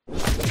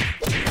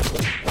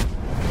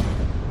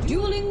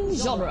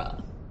genre.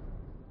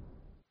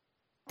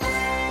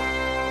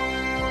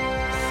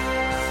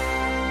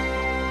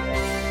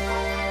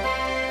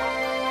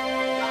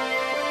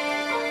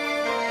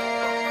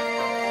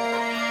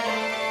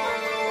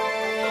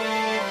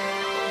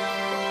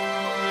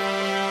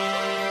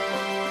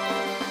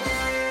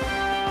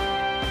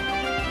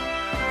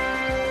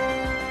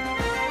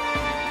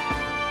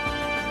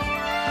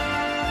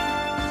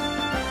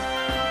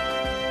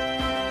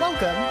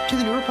 Welcome to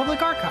the New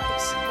Republic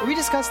Archives, where we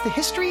discuss the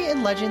history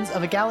and legends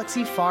of a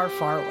galaxy far,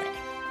 far away.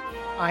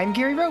 I'm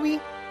Gary Roby.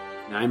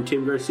 And I'm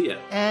Tim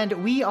Garcia. And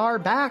we are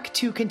back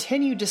to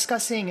continue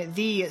discussing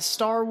the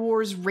Star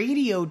Wars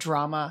radio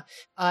drama.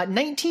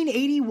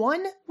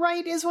 1981,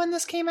 right, is when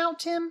this came out,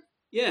 Tim?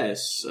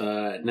 Yes,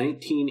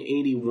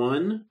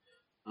 1981.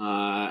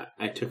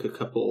 I took a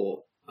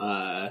couple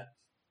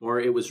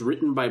more. It was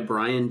written by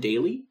Brian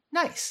Daley.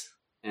 Nice.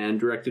 And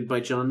directed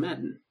by John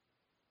Madden.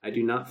 I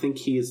do not think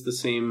he is the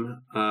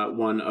same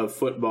one of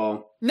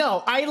football.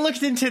 No, I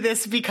looked into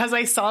this because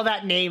I saw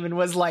that name and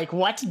was like,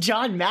 what?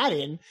 John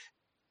Madden?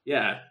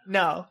 Yeah.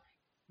 No.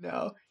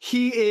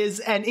 He is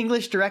an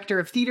English director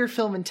of theater,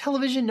 film, and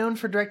television known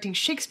for directing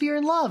Shakespeare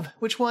in Love,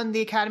 which won the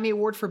Academy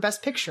Award for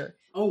Best Picture.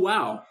 Oh,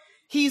 wow.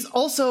 He's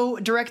also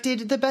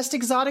directed The Best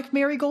Exotic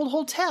Marigold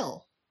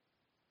Hotel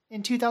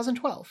in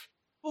 2012.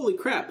 Holy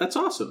crap, that's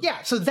awesome.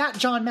 Yeah, so that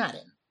John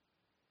Madden.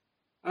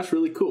 That's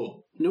really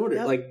cool. No wonder,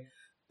 Yep.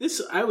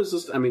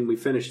 we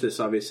finished this,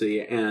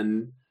 obviously,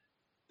 and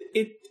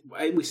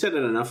we said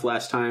it enough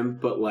last time,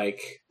 but,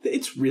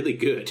 it's really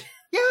good.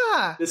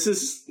 Yeah!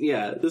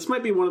 This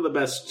might be one of the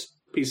best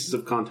pieces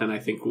of content I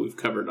think we've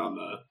covered on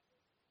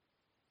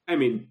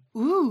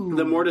Ooh.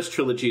 The Mortis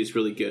trilogy is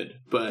really good,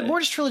 but... The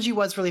Mortis trilogy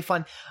was really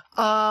fun.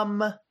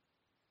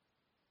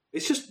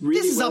 It's just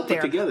really this is well up put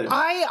there. together.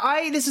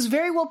 This is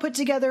very well put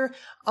together.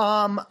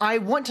 I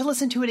want to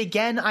listen to it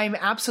again. I'm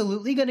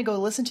absolutely going to go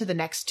listen to the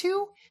next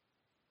two.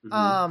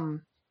 Mm-hmm.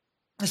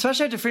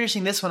 Especially after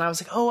finishing this one, I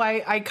was like,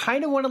 I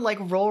kind of want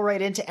to roll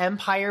right into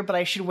Empire, but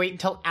I should wait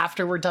until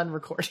after we're done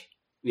recording.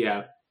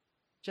 Yeah.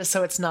 Just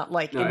so it's not in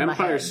my head.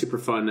 Empire's super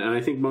fun, and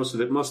I think most of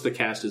the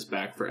cast is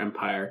back for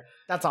Empire.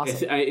 That's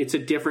awesome. It's a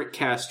different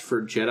cast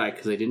for Jedi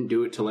because they didn't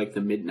do it till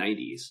the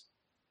mid-90s.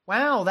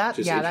 Wow, that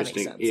makes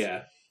interesting. sense.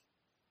 Yeah.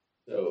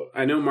 So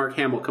I know Mark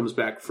Hamill comes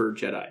back for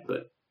Jedi,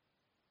 but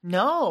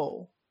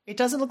no, it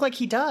doesn't look like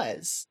he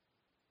does.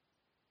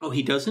 Oh,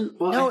 he doesn't?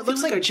 Well, no, it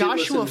looks like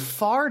Joshua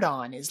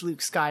Fardon is Luke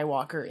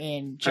Skywalker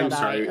in Jedi. I'm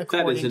sorry,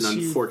 that is an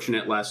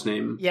unfortunate last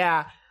name.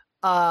 Yeah,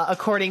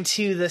 according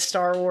to the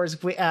Star Wars,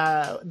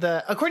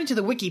 according to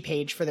the wiki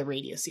page for the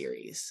radio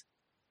series.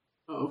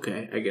 Oh,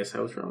 okay. I guess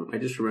I was wrong. I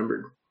just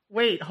remembered.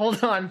 Wait,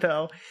 hold on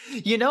though.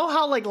 You know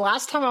how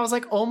last time I was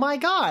like, oh my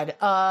god,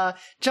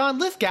 John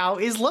Lithgow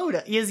is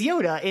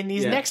Yoda in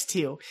these next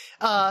two.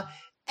 Ed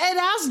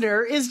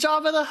Asner is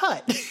Jabba the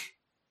Hutt.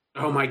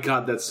 Oh my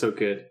god, that's so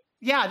good.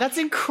 Yeah, that's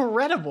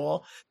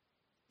incredible.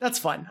 That's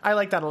fun. I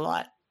like that a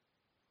lot.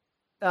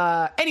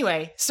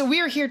 Anyway, so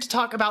we are here to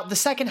talk about the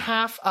second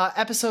half,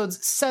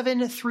 episodes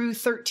 7 through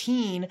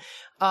 13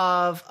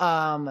 of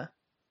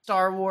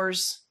Star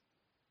Wars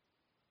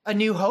A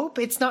New Hope.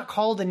 It's not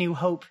called A New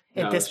Hope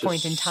at this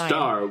point in time.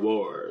 Star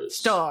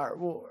Wars.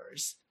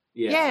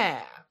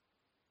 Yeah.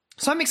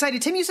 So I'm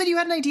excited. Tim, you said you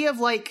had an idea of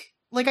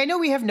I know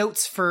we have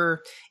notes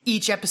for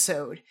each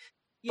episode.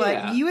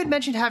 But you had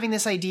mentioned having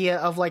this idea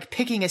of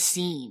picking a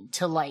scene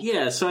to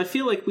Yeah, so I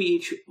feel like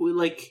we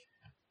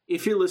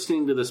if you're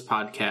listening to this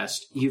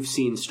podcast, you've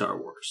seen Star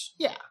Wars.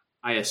 Yeah.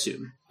 I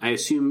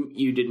assume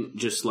you didn't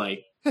just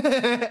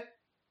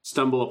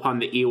stumble upon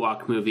the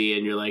Ewok movie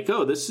and you're like,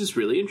 oh, this is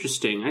really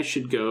interesting. I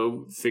should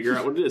go figure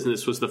out what it is. And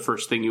this was the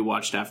first thing you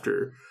watched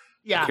after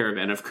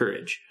Caravan of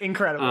Courage.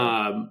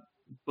 Incredible.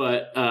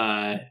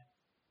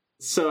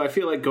 So I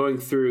feel like going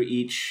through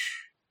each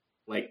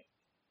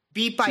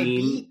beat by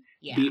beat.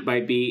 Yeah. Beat by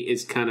beat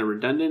is kind of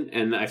redundant,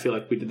 and I feel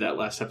like we did that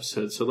last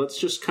episode. So let's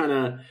just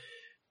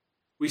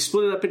we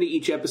split it up into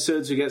each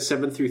episode. So we got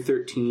 7 through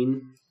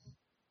 13.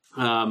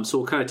 So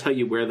we'll kind of tell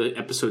you where the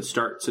episode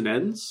starts and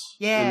ends.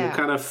 Yeah. And we'll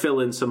kind of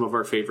fill in some of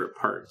our favorite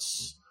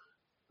parts.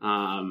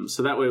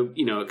 So that way,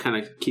 it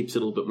kind of keeps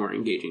it a little bit more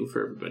engaging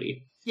for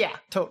everybody. Yeah,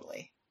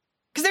 totally.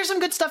 Because there's some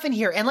good stuff in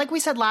here. And like we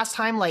said last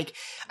time, I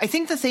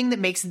think the thing that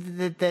makes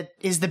that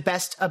is the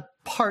best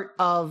part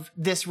of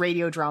this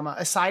radio drama,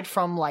 aside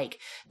from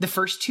the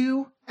first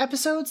two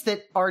episodes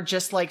that are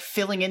just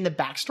filling in the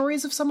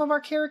backstories of some of our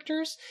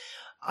characters,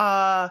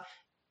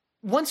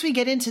 once we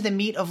get into the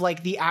meat of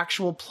the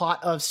actual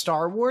plot of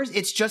Star Wars,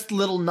 it's just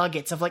little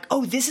nuggets of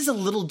oh, this is a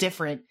little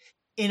different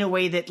in a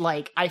way that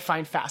I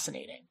find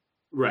fascinating.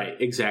 Right,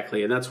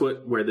 exactly. And that's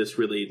where this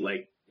really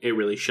it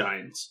really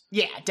shines.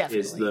 Yeah, definitely.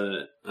 Is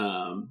the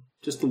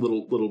just the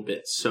little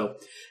bits. So,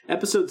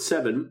 episode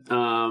 7.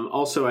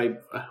 Also,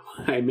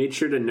 I made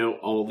sure to note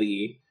all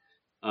the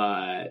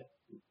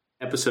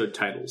episode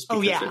titles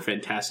because they're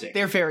fantastic.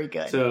 They're very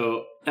good.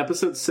 So,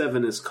 episode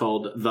 7 is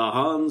called The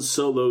Han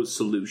Solo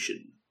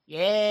Solution.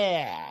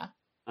 Yeah.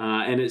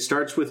 And it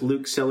starts with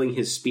Luke selling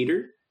his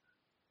speeder.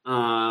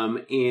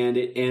 And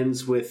it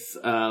ends with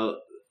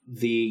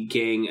the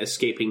gang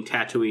escaping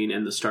Tatooine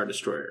and the Star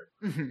Destroyer.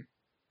 Mm-hmm.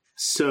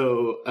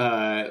 So,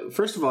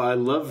 first of all, I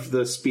love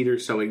the speeder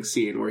sewing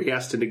scene where he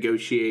has to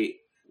negotiate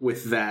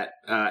with that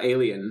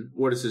alien.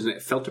 What is his name?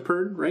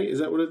 Feltapern, right? Is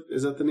that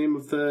is that the name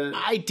of the?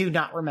 I do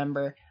not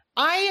remember.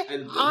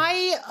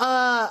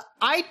 I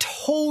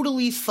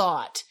totally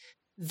thought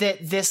that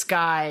this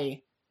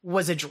guy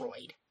was a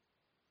droid.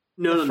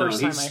 No.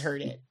 First time I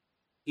heard it,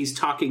 he's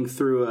talking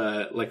through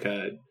a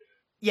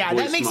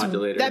voice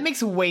modulator. That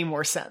makes way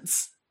more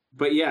sense.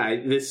 But yeah,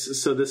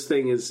 this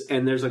thing is,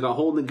 and there's like a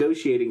whole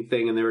negotiating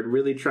thing, and they were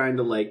really trying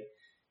to like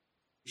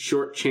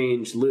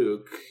shortchange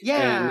Luke.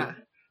 Yeah.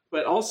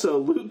 But also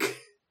Luke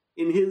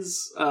in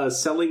his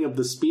selling of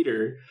the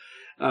speeder,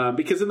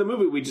 because in the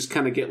movie we just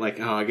kind of get like,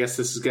 oh, I guess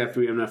this is gonna have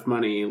to be enough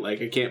money.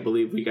 Like, I can't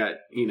believe we got,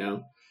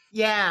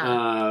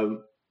 Yeah.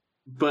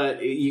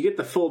 But you get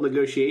the full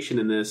negotiation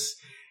in this,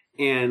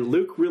 and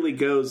Luke really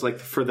goes like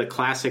for the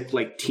classic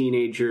like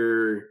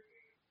teenager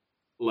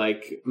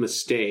like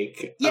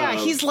mistake. Yeah,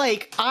 he's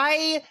like,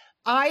 I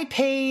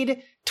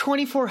paid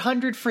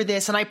 $2,400 for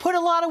this, and I put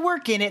a lot of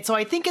work in it, so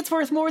I think it's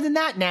worth more than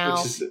that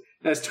now.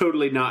 That's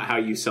totally not how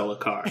you sell a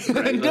car,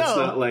 right? No. That's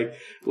not like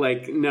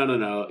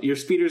no. Your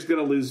speeder's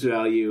going to lose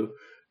value.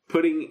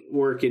 Putting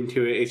work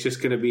into it, it's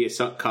just going to be a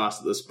sunk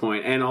cost at this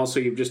point. And also,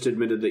 you've just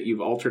admitted that you've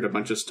altered a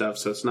bunch of stuff,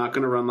 so it's not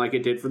going to run like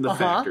it did from the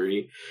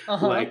factory.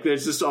 Like,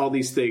 there's just all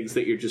these things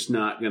that you're just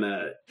not going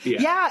to.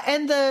 Yeah,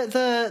 and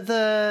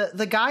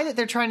the guy that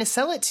they're trying to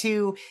sell it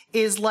to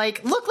is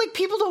like, look, like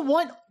people don't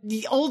want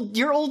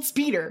your old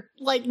speeder.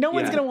 Like, no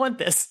one's going to want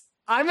this.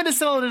 I'm going to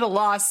sell it at a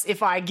loss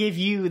if I give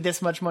you this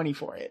much money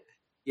for it.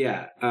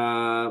 Yeah.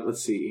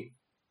 Let's see.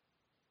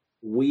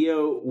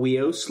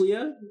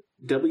 Wioslea.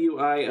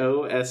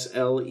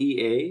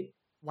 Wioslea.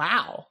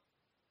 Wow.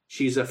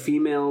 She's a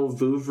female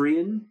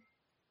Vuvrian.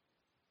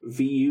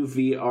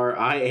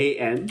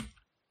 Vuvrian.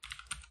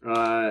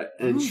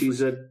 And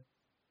she's a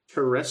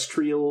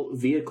terrestrial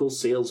vehicle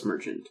sales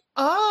merchant.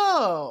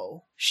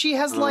 Oh. She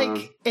has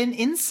like an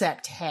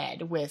insect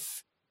head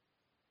with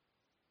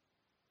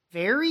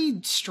very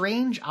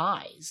strange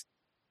eyes.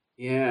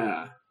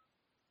 Yeah.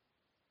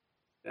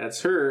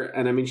 That's her.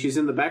 And I mean, she's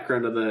in the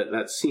background of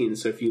that scene.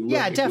 So if you look,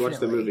 if you watch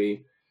the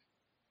movie.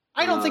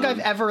 I don't think I've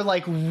ever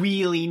like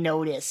really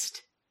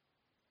noticed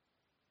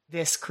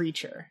this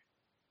creature,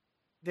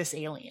 this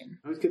alien.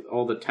 I always get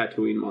all the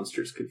Tatooine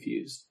monsters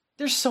confused.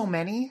 There's so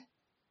many.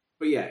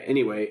 But yeah,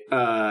 anyway,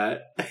 so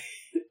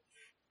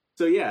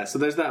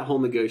there's that whole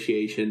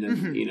negotiation,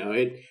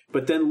 and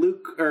but then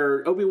Luke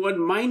or Obi-Wan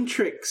mind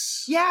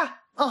tricks. Yeah.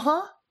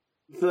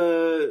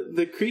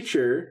 The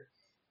creature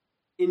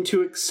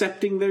into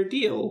accepting their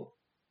deal.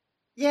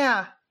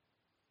 Yeah.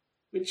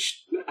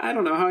 Which I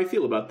don't know how I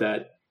feel about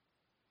that.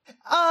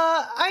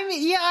 I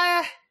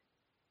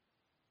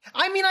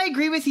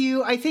agree with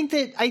you. I think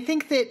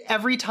that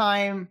every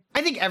time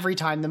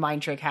the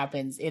mind trick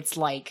happens, it's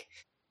like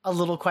a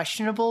little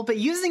questionable, but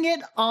using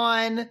it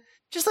on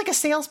just like a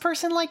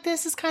salesperson like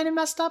this is kind of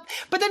messed up.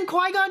 But then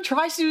Qui-Gon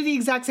tries to do the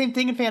exact same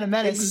thing in Phantom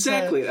Menace.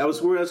 Exactly. That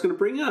was where I was going to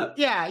bring up.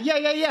 Yeah.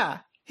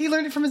 He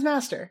learned it from his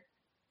master.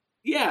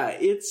 Yeah,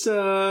 it's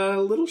a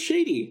little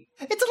shady.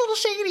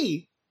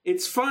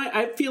 It's fine.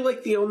 I feel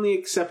like the only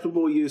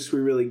acceptable use we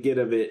really get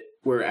of it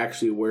where it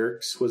actually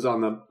works was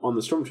on the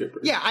Stormtroopers.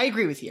 Yeah, I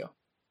agree with you.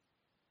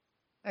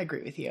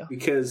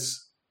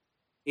 Because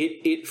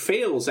it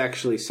fails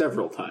actually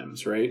several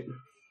times, right?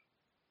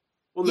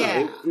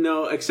 Well,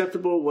 no,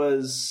 acceptable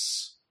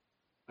was,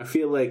 I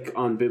feel like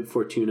on Bib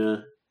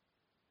Fortuna,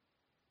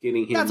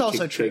 getting him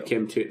to take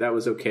him to, that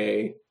was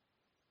okay.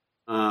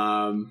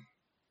 And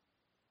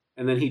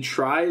then he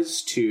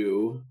tries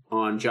to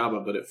on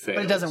Jabba, but it fails.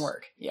 But it doesn't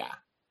work. Yeah.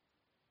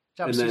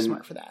 Jabba's too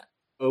smart for that.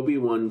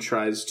 Qui-Gon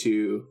tries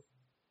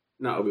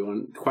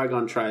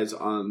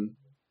on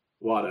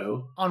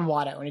Watto.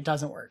 And it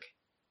doesn't work.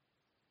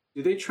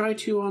 Do they try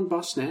to on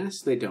Boss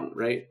Nass? They don't,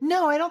 right?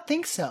 No, I don't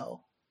think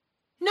so.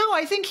 No,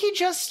 I think he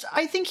just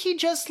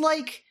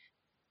like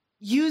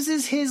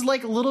uses his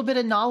like little bit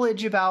of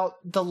knowledge about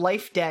the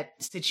life debt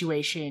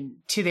situation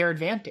to their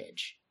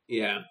advantage.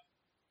 Yeah.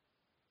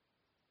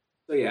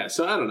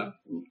 So I don't know.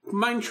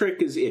 Mind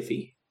trick is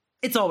iffy.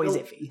 It's always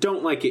iffy.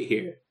 Don't like it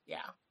here.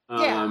 Yeah.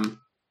 I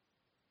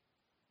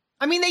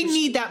mean, they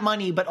need that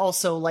money, but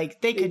also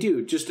like they could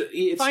do. Just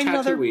it's find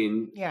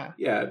Tatooine. Yeah.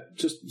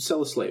 Just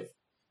sell a slave.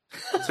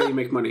 That's how you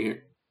make money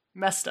here.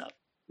 Messed up.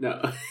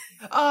 No.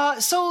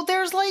 So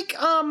there's like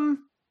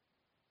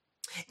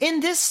in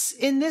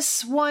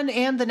this one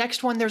and the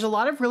next one, there's a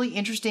lot of really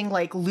interesting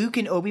like Luke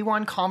and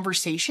Obi-Wan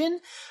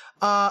conversation.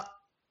 And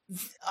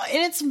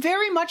it's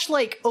very much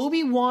like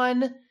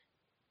Obi-Wan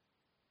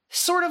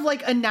sort of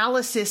like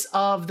analysis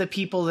of the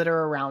people that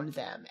are around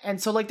them.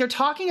 And so like they're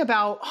talking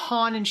about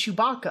Han and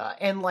Chewbacca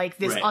and like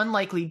this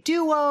unlikely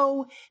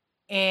duo.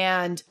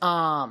 And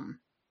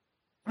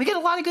we get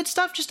a lot of good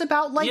stuff just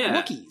about like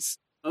Wookiees.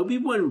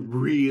 Obi-Wan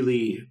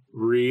really,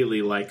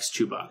 really likes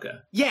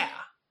Chewbacca. Yeah.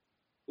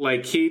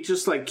 Like he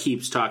just like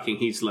keeps talking.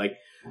 He's like,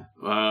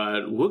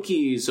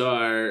 Wookiees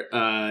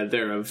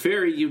they're a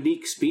very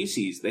unique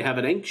species. They have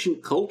an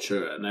ancient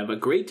culture and have a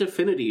great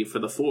affinity for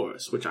the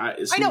Force, which I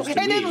know.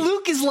 And then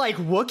Luke is like,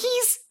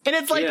 Wookiees? And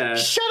it's like,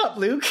 shut up,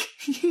 Luke.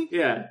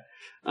 Yeah.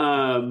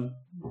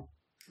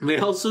 They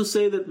also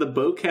say that the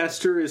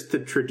bowcaster is the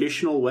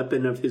traditional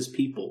weapon of his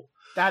people.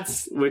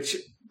 Which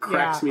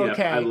cracks me up.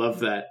 I love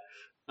that.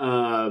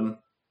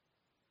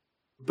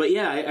 But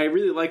yeah, I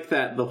really like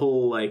that. The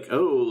whole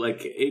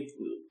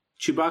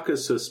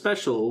Chewbacca's so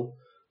special,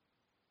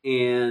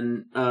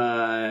 and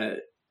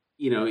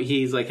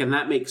he's like, and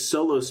that makes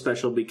Solo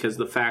special because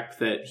the fact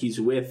that he's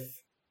with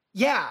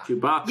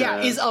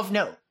Chewbacca is of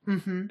note.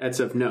 Mm-hmm. That's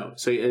of note.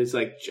 So it's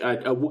like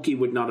a Wookiee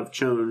would not have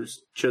chosen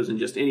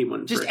just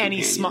anyone, just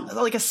any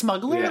like a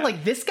smuggler,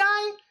 like this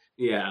guy.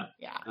 Yeah,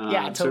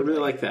 totally. So I really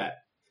like that.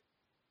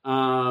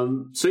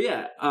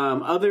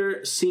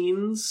 Other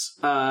scenes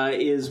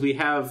is we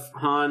have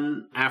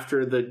Han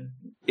after the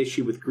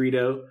issue with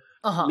Greedo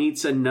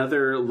meets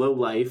another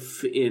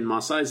lowlife in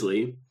Mos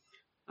Eisley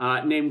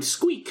named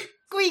Squeak.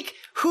 Squeak,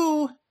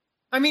 who,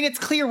 I mean, it's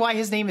clear why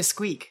his name is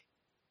Squeak.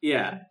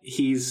 Yeah,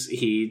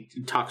 he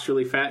talks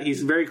really fast.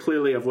 He's very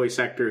clearly a voice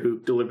actor who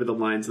delivered the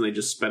lines and they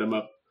just sped him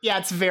up. Yeah,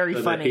 it's very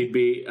funny. He'd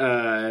be,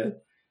 and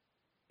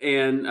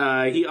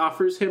he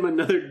offers him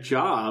another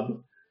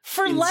job.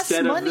 For less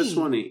money. Instead of this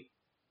one.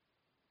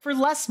 For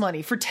less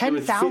money, for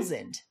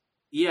 10,000.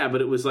 Yeah,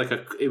 but it was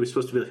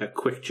supposed to be like a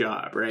quick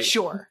job, right?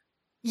 Sure.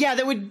 Yeah,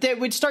 that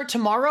would start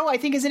tomorrow, I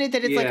think, isn't it?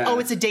 That it's like,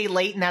 it's a day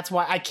late and that's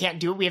why I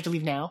can't do it. We have to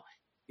leave now.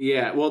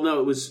 Yeah, well,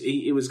 no, it was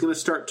going to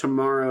start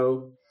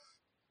tomorrow,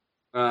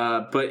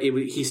 but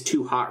he's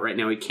too hot right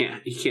now. He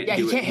can't do it. Yeah,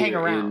 he can't hang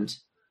around.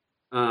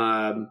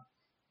 So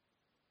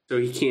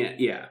he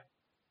can't. Yeah.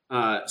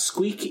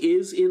 Squeak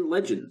is in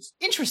Legends.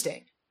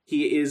 Interesting.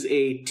 He is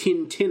a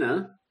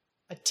Tintina.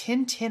 A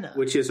Tintina.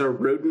 Which is a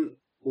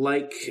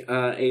rodent-like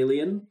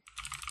alien.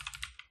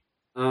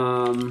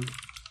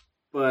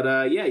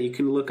 But you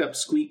can look up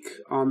Squeak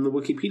on the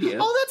Wikipedia.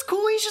 Oh, that's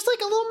cool. He's just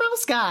like a little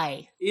mouse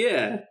guy.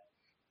 Yeah.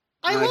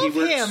 I love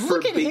him.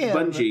 Look at him.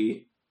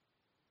 Bungie.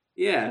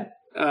 Yeah.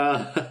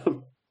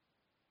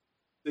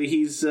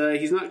 He's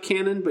not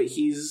canon, but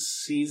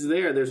he's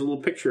there. There's a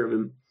little picture of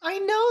him. I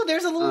know.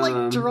 There's a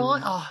little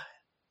drawn. Oh,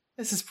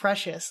 this is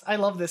precious. I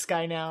love this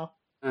guy now.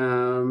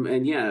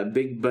 And yeah,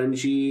 Big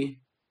Bungie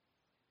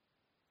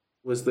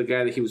was the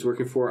guy that he was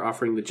working for,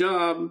 offering the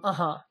job.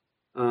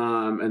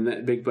 And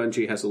that Big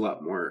Bungie has a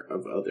lot more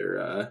of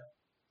other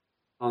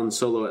Han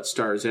Solo at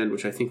Star's End,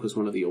 which I think was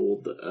one of the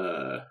old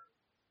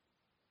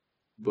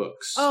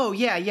books. Oh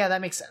yeah,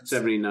 that makes sense.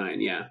 79,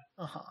 yeah.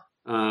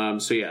 So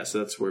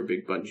that's where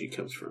Big Bungie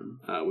comes from,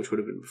 which would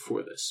have been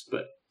before this,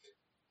 but.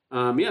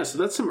 So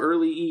that's some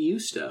early EU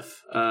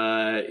stuff.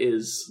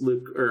 Is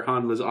Luke or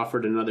Han was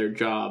offered another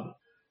job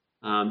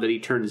that he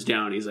turns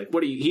down. He's like,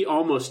 "What do you?" He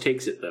almost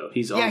takes it though.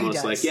 He's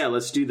almost like, "Yeah,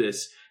 let's do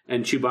this."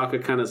 And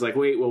Chewbacca kind of is like,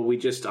 "Wait, well, we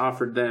just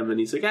offered them," and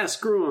he's like,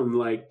 screw them.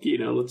 Like,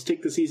 let's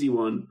take this easy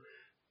one.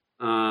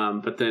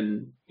 But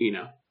then it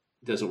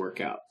doesn't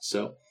work out.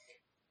 So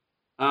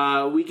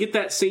we get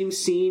that same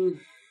scene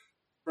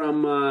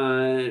from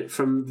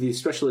the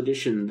special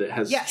edition that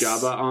has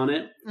Jabba on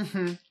it.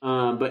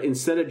 Mm-hmm. But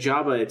instead of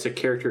Jabba, it's a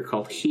character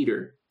called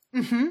Heater.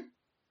 Mm-hmm.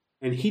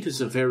 And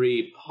Heater's a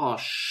very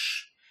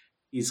posh.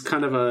 He's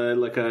kind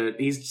of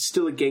he's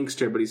still a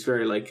gangster, but he's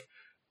very like,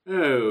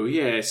 oh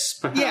yes,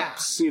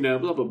 perhaps, blah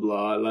blah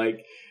blah.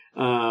 Like,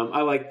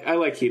 I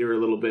like Heater a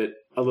little bit.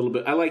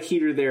 I like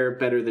Heater there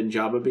better than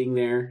Jabba being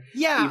there.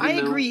 Yeah, I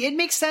agree. It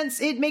makes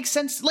sense.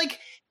 Like,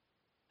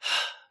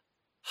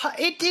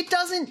 it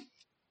doesn't.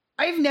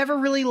 I've never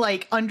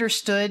really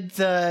understood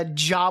the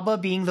Jabba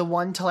being the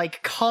one to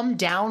come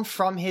down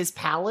from his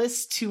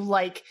palace to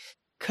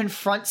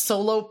confront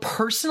Solo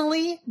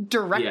personally,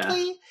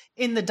 directly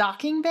in the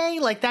docking bay.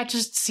 That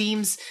just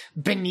seems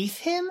beneath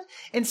him.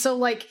 And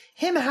so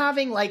him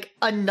having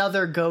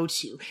another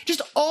go-to,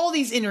 just all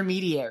these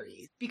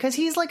intermediaries, because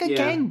he's a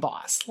gang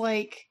boss.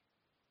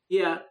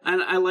 Yeah,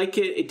 and I like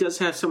it. It does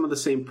have some of the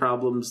same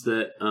problems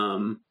that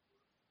the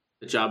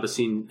Jabba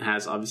scene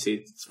has. Obviously,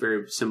 it's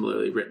very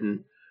similarly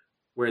written,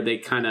 where they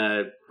kind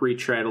of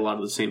retread a lot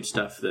of the same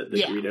stuff that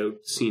the Greedo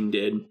scene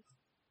did.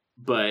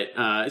 But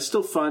it's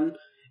still fun.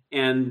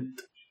 And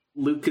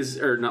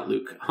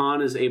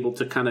Han is able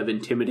to kind of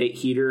intimidate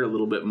Heater a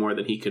little bit more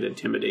than he could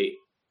intimidate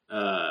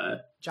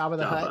Jabba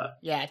the Hutt.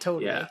 Yeah,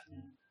 totally. Yeah.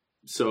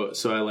 So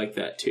I like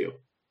that too.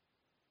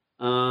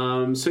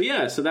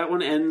 So that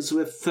one ends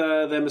with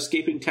them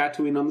escaping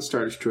Tatooine on the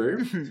Star Destroyer.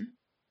 Mm-hmm.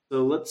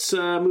 So let's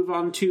move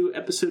on to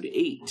episode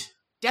 8.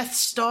 Death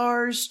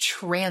Star's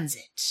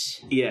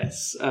Transit.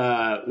 Yes,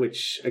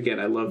 which, again,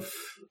 I love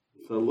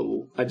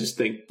I just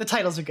think... The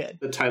titles are good.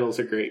 The titles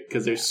are great,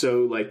 because they're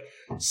so,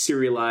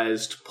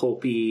 serialized,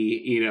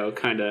 pulpy,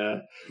 kind of...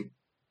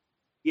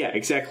 Yeah,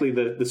 exactly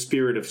the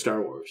spirit of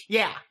Star Wars.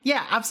 Yeah,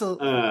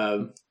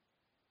 absolutely.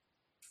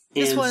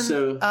 This one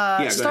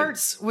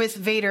starts with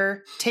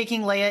Vader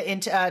taking Leia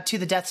into to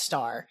the Death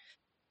Star,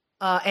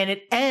 and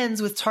it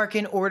ends with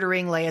Tarkin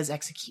ordering Leia's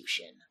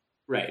execution.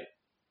 Right.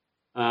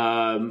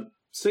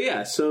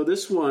 So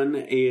this one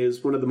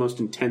is one of the most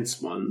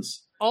intense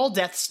ones. All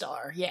Death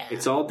Star, yeah.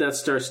 It's all Death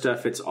Star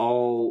stuff. It's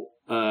all,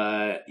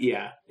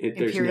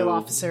 Imperial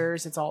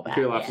officers, it's all that.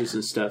 Imperial officers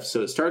and stuff.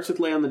 So it starts with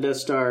Leia on the Death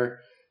Star,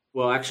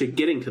 well, actually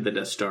getting to the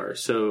Death Star.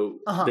 So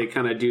they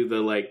kind of do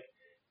the, like,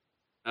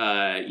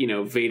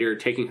 Vader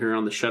taking her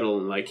on the shuttle,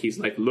 and, like, he's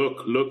like,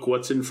 look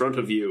what's in front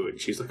of you. And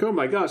she's like, oh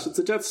my gosh, it's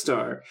a Death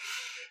Star.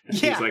 And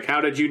he's like,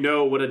 how did you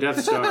know what a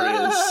Death Star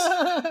is?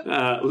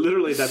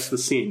 Literally, that's the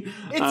scene.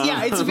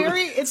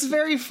 It's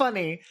very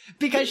funny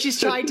because she's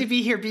trying to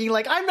be here being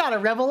like, I'm not a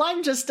rebel,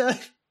 I'm just a...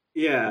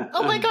 Yeah.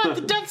 Oh my god,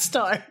 the Death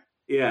Star!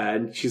 Yeah,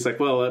 and she's like,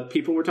 well,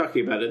 people were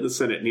talking about it in the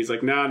Senate. And he's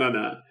like, no.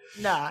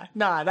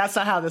 Nah, that's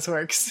not how this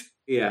works.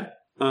 Yeah.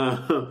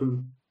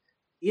 So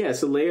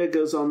Leia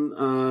goes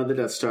on the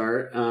Death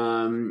Star,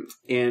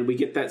 and we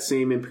get that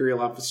same Imperial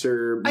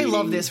officer meeting. I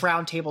love this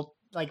round table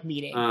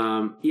meeting.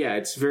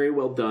 It's very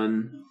well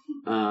done.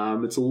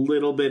 It's a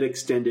little bit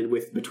extended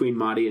between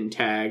Madi and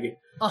Tag,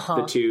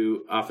 the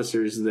two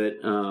officers that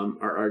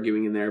are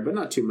arguing in there, but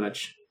not too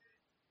much.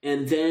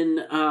 And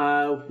then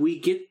we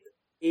get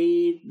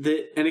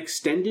an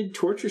extended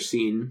torture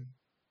scene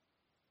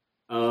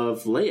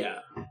of Leia.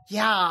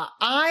 Yeah,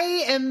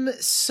 I am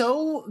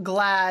so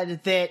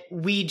glad that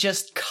we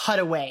just cut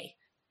away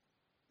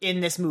in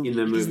this movie.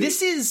 Because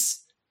this is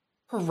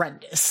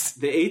horrendous.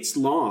 It's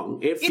long.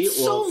 It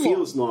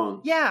feels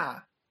long. Yeah.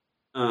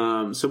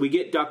 So we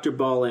get Dr.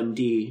 Ball,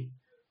 MD,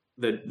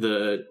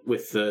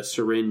 with the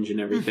syringe and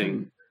everything.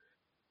 Mm-hmm.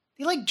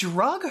 They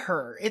drug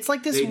her. It's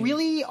like this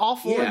really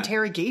awful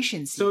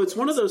interrogation scene. So it's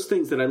one of those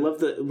things that I love.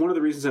 One of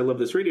the reasons I love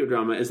this radio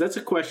drama is that's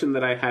a question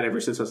that I had ever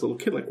since I was a little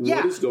kid. Like,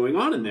 what is going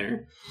on in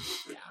there?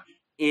 Yeah.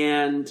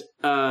 And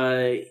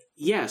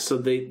so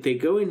they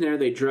go in there,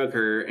 they drug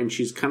her, and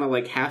she's kind of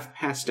like half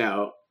passed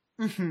out.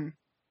 Mm-hmm.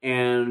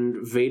 And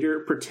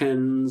Vader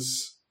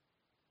pretends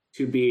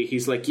to be.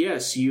 He's like,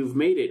 "Yes, you've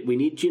made it. We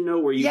need you to know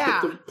where you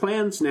put the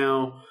plans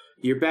now."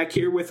 You're back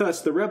here with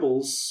us, the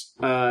rebels.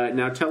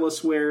 Now tell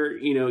us where,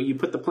 you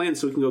put the plans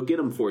so we can go get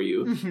them for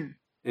you. Mm-hmm.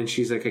 And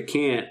she's like, I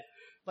can't.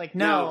 Like,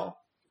 no. Now,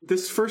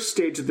 this first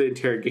stage of the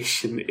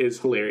interrogation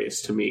is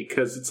hilarious to me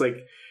because it's like,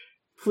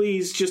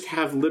 please just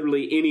have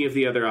literally any of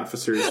the other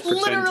officers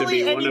pretend to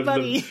be one of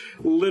them.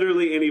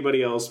 Literally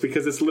anybody else,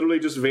 because it's literally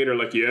just Vader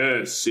like,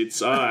 yes,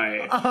 it's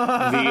I,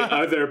 the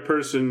other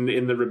person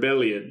in the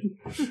rebellion.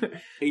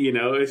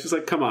 It's just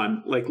like, come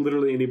on. Like,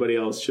 literally anybody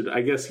else should.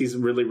 I guess he's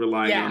really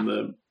relying on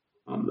the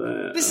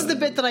this is the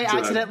bit that I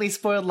accidentally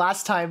spoiled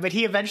last time, but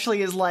he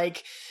eventually is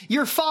like,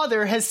 your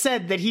father has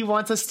said that he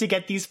wants us to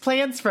get these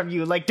plans from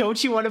you. Like,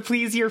 don't you want to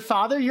please your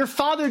father? Your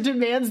father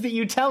demands that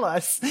you tell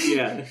us.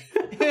 Yeah.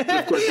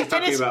 Of course, he's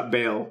talking about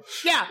Bail.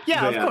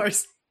 Yeah, of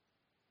course.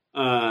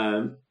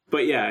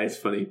 But yeah, it's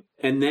funny.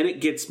 And then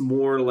it gets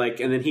more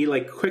and then he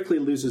quickly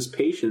loses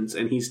patience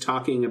and he's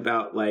talking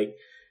about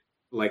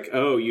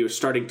oh, you're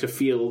starting to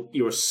feel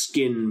your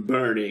skin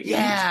burning.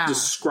 Yeah. And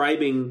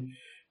describing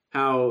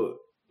how,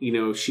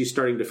 she's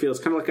starting to feel. It's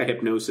kind of like a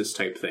hypnosis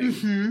type thing.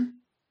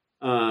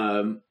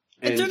 Mm-hmm.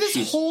 And through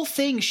this whole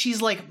thing,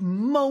 she's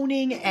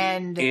moaning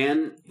and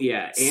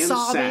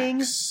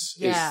sobbing. Sachs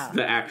is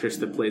the actress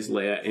that plays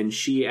Leia, and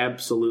she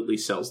absolutely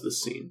sells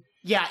this scene.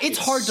 Yeah, it's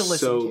hard to listen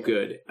to. So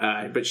good.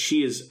 But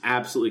she is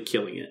absolutely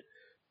killing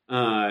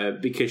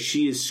it. Because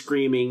she is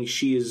screaming.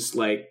 She is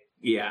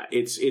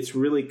it's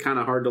really kind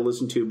of hard to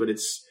listen to, but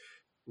it's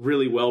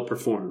really well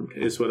performed,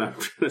 is what I'm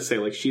trying to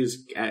say.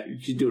 She's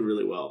doing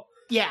really well.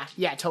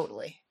 Yeah,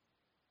 totally.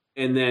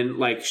 And then,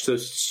 so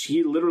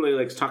she literally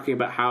is talking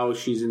about how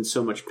she's in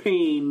so much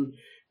pain,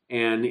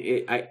 and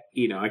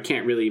I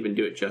can't really even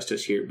do it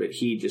justice here, but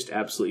he just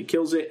absolutely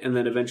kills it. And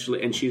then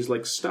eventually, and she's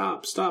like,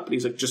 stop. And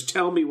he's like, just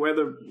tell me where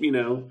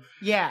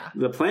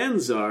the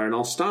plans are, and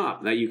I'll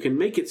stop. Now you can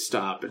make it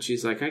stop. And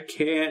she's like, I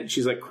can't.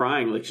 She's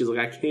crying. She's like,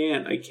 I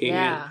can't.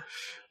 Yeah.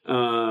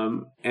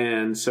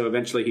 And so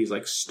eventually he's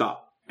like,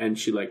 stop. And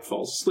she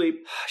falls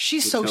asleep.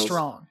 She's so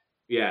strong.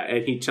 Yeah.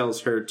 And he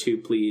tells her to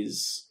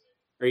please,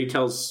 or he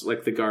tells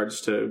the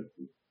guards to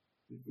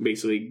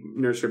basically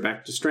nurse her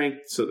back to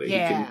strength so that he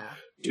can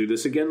do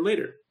this again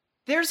later.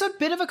 There's a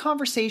bit of a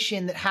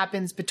conversation that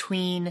happens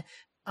between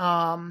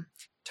Tarkin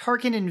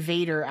and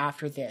Vader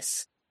after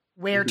this,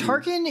 where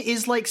Tarkin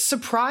is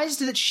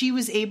surprised that she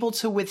was able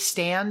to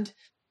withstand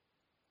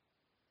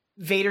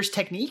Vader's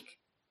technique.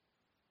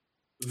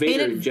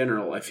 Vader in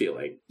general, I feel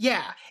like.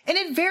 Yeah. And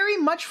it very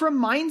much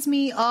reminds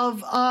me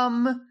of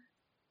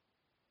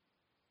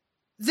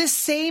this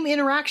same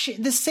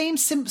interaction, the same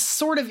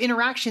sort of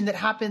interaction that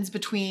happens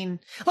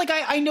between,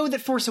 I know that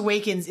Force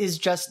Awakens is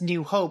just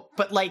New Hope,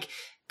 but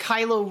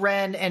Kylo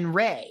Ren and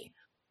Rey.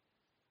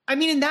 I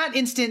mean, in that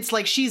instance,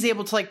 she's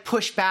able to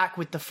push back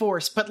with the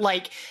Force, but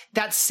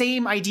that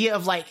same idea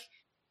of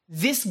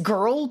this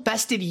girl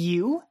bested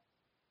you.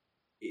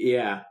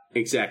 Yeah,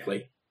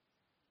 exactly.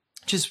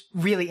 Which is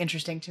really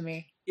interesting to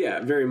me.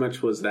 Yeah, very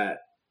much was that.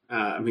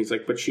 He's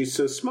like, but she's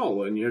so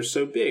small and you're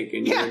so big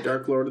and you're a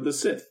Dark Lord of the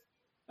Sith.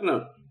 I don't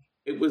know.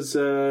 It was,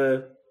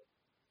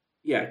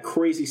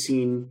 crazy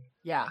scene.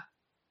 Yeah.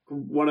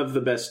 one of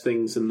the best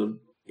things in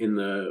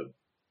the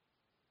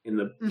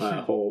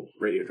whole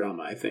radio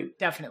drama, I think.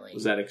 Definitely.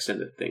 Was that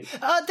extended thing.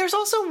 There's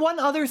also one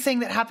other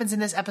thing that happens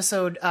in this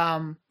episode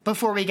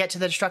before we get to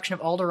the destruction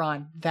of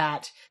Alderaan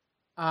that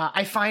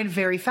I find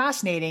very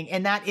fascinating,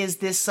 and that is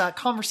this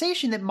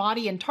conversation that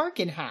Madi and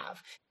Tarkin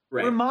have.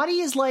 Right. Where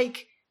Madi is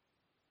like,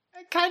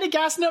 kind of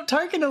gassing up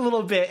Tarkin a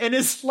little bit, and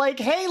is like,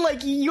 hey, like,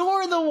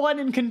 you're the one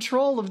in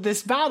control of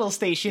this battle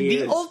station,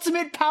 the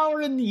ultimate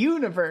power in the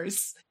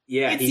universe.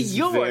 Yeah, it's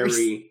yours.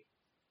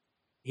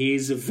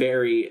 He's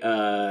very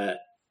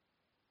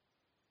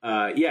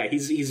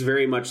he's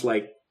very much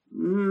like,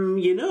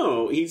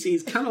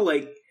 he's kind of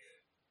like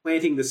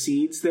planting the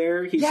seeds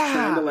there. He's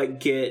trying to like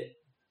get.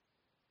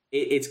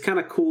 It's kind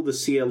of cool to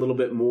see a little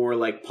bit more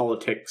like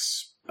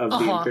politics of the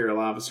Imperial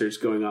officers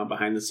going on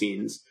behind the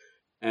scenes,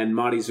 and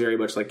Madi's very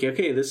much like,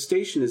 okay, this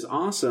station is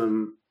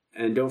awesome,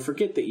 and don't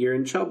forget that you're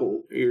in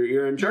trouble.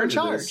 You're in charge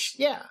of this.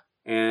 Yeah,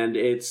 and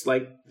it's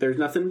like there's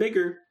nothing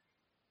bigger.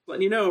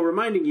 Letting you know,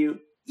 reminding you.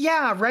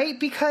 Yeah, right?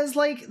 Because,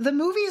 like, the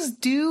movies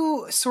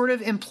do sort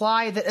of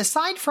imply that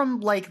aside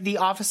from, like, the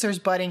officers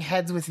butting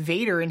heads with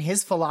Vader and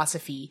his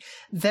philosophy,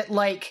 that,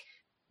 like,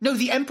 no,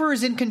 the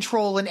Emperor's in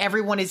control and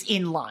everyone is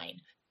in line.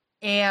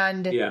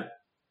 And,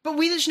 but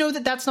we just know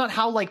that that's not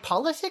how, like,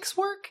 politics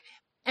work.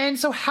 And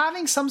so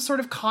having some sort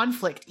of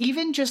conflict,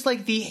 even just,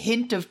 like, the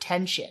hint of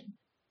tension,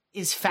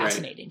 is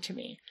fascinating to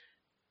me.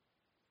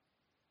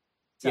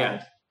 So.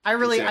 Yeah. I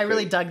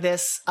really dug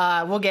this.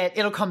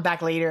 It'll come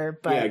back later,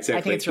 but I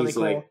think it's really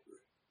cool.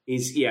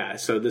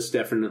 So this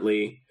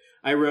definitely,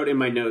 I wrote in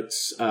my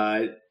notes,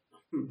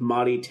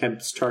 Madi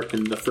tempts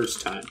Tarkin the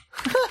first time.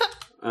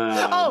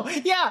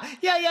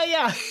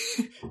 Yeah.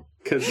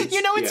 Because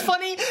it's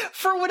funny,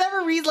 for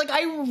whatever reason, like,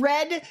 I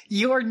read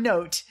your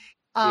note,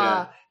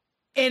 and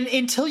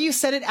until you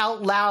said it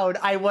out loud,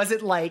 I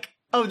wasn't like,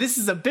 oh, this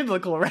is a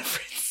biblical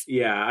reference.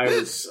 Yeah,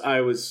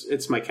 I was.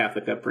 It's my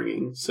Catholic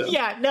upbringing, so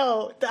yeah.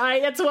 No,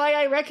 that's why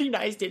I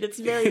recognized it. It's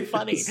very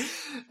funny.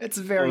 It's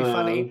very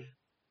funny.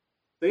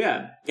 So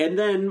yeah, and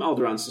then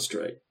Alderaan's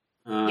destroyed.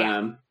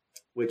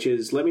 Which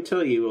is, let me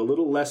tell you, a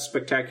little less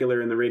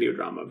spectacular in the radio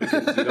drama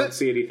because you don't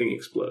see anything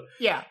explode.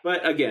 Yeah,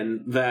 but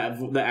again,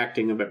 the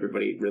acting of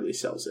everybody really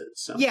sells it.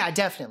 So yeah,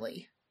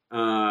 definitely.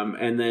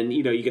 And then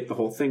you get the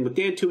whole thing with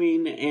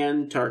Dantooine,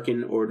 and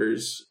Tarkin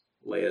orders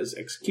Leia's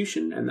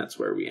execution, and that's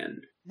where we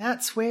end.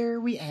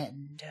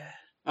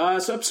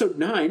 So episode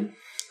 9,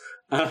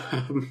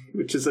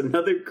 which is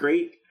another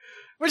great.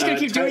 We're just gonna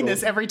keep doing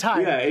this every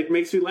time. Yeah, it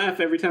makes me laugh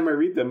every time I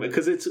read them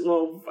because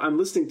I'm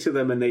listening to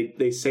them and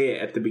they say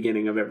it at the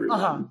beginning of every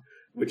one,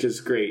 which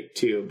is great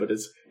too. But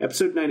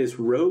episode 9 is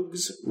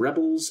Rogues,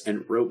 Rebels,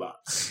 and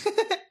Robots.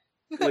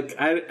 Like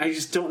I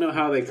just don't know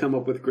how they come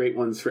up with great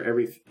ones for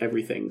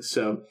everything.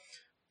 So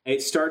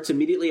it starts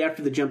immediately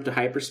after the jump to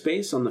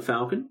hyperspace on the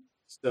Falcon.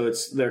 So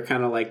they're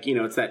kind of like,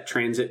 it's that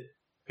transit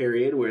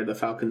period where the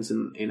Falcon's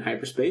in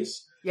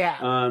hyperspace. Yeah.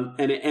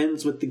 And it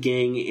ends with the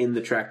gang in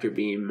the tractor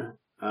beam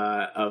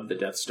of the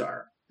Death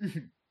Star.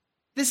 Mm-hmm.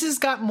 This has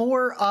got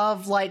more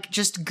of like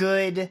just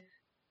good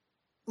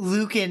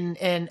Luke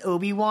and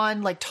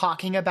Obi-Wan like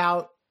talking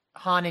about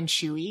Han and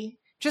Chewie.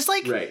 Just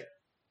like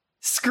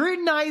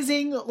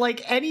scrutinizing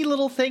like any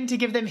little thing to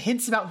give them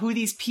hints about who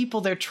these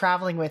people they're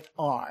traveling with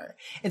are.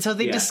 And so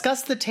they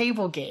discuss the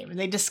table game, and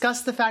they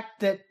discuss the fact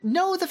that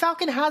no, the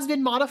Falcon has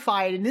been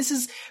modified and this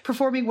is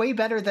performing way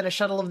better than a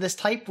shuttle of this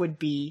type would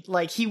be.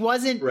 Like he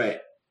wasn't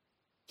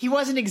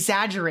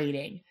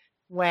exaggerating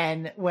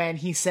when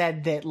he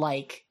said that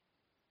like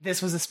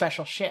this was a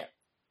special ship.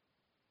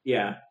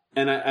 Yeah.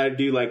 And I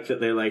do like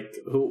that they're like,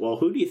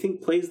 who do you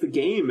think plays the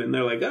game? And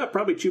they're like,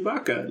 probably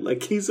Chewbacca.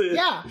 Like, he's a...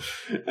 Yeah.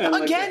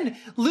 Again, like,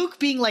 Luke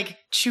being like,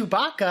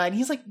 Chewbacca, and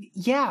he's like,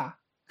 yeah.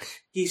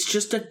 He's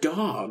just a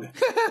dog.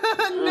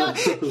 No,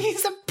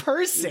 he's a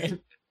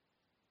person.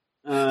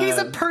 He's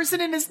a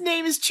person and his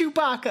name is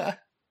Chewbacca.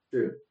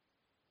 True.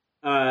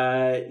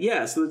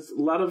 So it's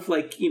a lot of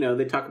like,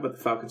 they talk about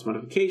the Falcon's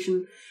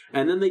modification,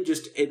 and then they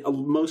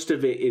most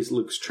of it is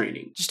Luke's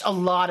training. Just a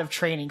lot of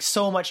training,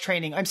 so much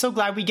training. I'm so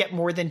glad we get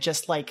more than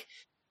just like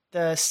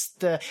I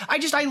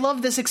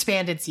love this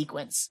expanded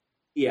sequence.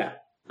 Yeah.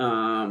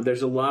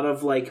 There's a lot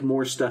of like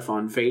more stuff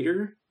on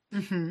Vader.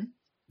 Mm-hmm.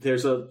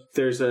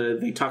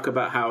 They talk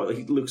about how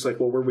Luke's like,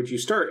 well, where would you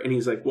start? And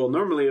he's like, well,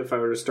 normally if I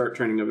were to start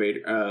training a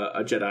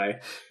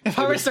Jedi, if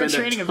I were to start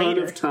training a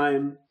Vader, of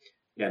time.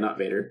 Yeah, not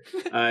Vader.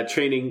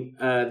 Training.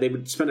 They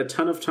would spend a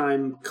ton of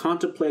time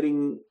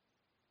contemplating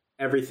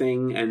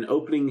everything and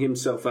opening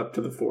himself up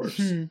to the Force.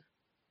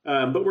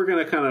 Mm-hmm. But we're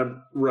going to kind of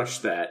rush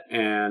that,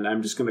 and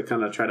I'm just going to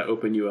kind of try to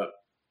open you up.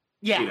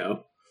 Yeah.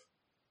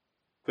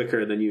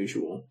 Quicker than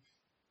usual.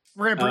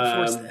 We're going to brute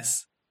force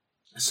this.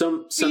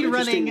 Some speed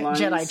running lines.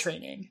 Jedi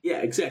training. Yeah,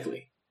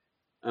 exactly.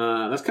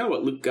 That's kind of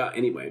what Luke got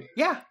anyway.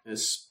 Yeah.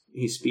 As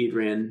he speed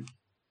ran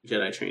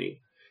Jedi training.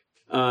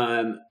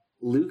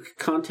 Luke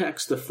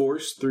contacts the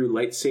Force through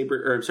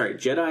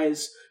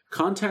Jedis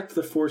contact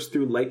the Force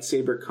through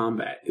lightsaber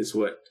combat is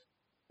what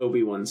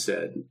Obi-Wan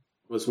said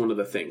was one of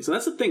the things. And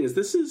that's the thing, is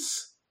this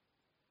is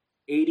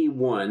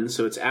 81,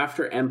 so it's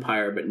after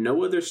Empire, but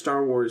no other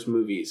Star Wars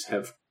movies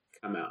have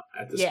come out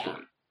at this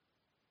point.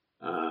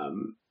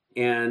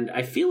 And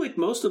I feel like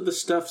most of the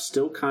stuff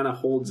still kind of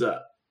holds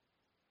up.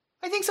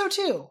 I think so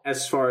too.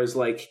 As far as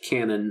like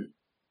canon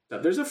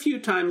stuff. There's a few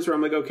times where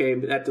I'm like, okay,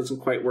 that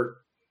doesn't quite work.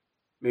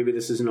 Maybe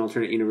this is an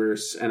alternate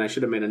universe, and I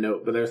should have made a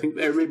note, but I think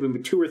there may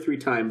be 2 or 3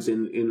 times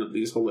in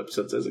these whole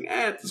episodes I was like,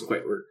 it doesn't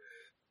quite work.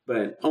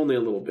 But only a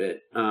little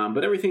bit.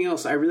 But everything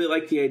else, I really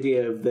like the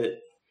idea of that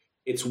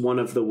it's one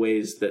of the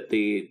ways that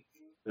the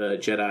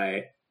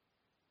Jedi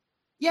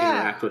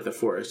interact with the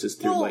Force is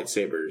through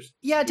lightsabers.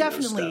 Yeah,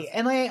 definitely.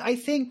 And I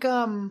think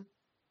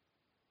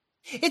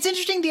it's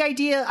interesting, the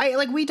idea,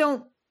 we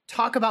don't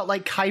talk about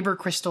like kyber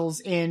crystals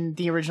in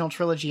the original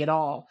trilogy at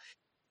all.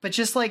 But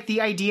just like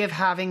the idea of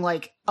having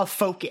like a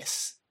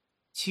focus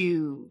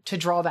to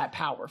draw that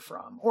power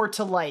from, or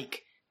to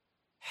like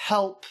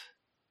help,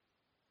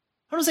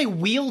 I don't want to say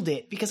wield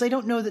it, because I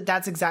don't know that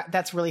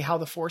that's really how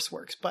the Force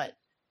works, but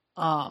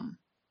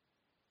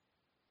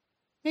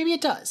maybe it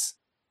does.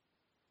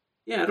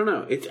 Yeah, I don't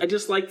know. I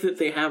just like that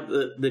they have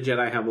the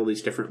Jedi have all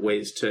these different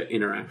ways to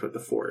interact with the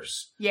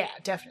Force. Yeah,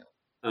 definitely.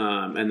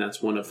 And that's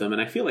one of them.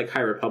 And I feel like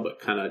High Republic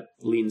kind of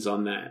leans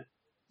on that.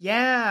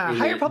 Yeah,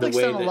 High Republic's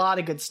done a lot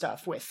of good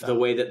stuff with the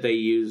way that they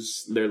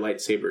use their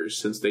lightsabers,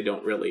 since they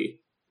don't really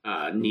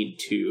need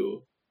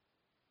to,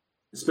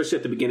 especially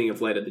at the beginning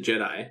of Light of the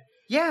Jedi.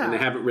 Yeah, and they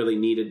haven't really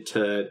needed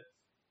to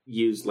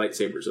use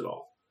lightsabers at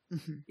all.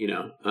 Mm-hmm. You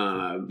know,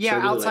 yeah, so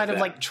really outside of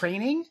like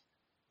training.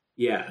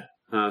 Yeah,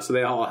 so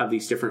they all have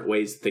these different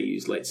ways that they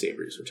use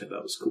lightsabers, which I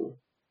thought was cool.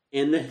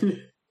 And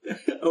then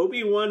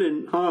Obi-Wan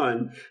and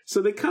Han,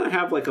 so they kind of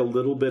have like a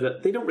little bit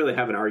of, they don't really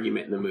have an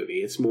argument in the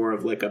movie. It's more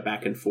of like a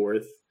back and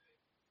forth.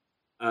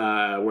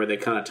 Where they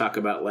kind of talk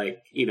about like,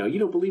 you know, you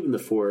don't believe in the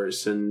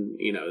Force, and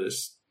you know,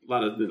 there's a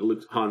lot of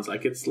Han's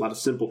like, it's a lot of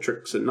simple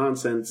tricks and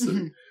nonsense, mm-hmm.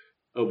 and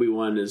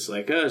Obi-Wan is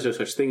like, there's no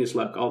such thing as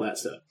luck, all that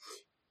stuff.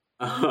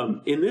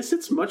 In this,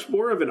 it's much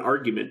more of an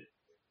argument.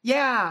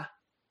 Yeah,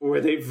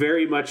 where they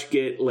very much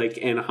get like,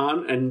 and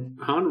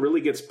Han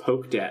really gets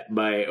poked at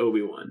by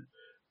Obi-Wan,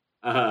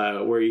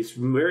 where he's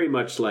very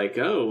much like,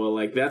 oh well,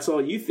 like that's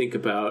all you think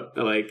about,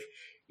 like.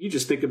 You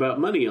just think about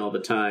money all the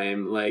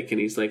time, like, and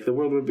he's like, the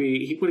world would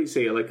be, what do you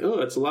say? Like,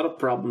 oh, it's a lot of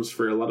problems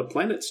for a lot of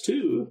planets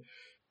too.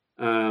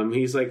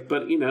 He's like,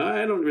 but you know,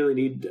 I don't really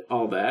need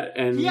all that.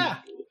 And yeah.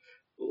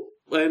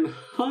 And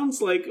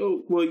Han's like,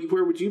 oh, well,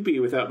 where would you be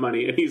without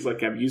money? And he's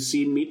like, have you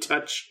seen me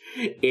touch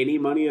any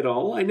money at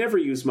all? I never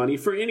use money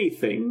for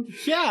anything.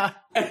 Yeah.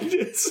 And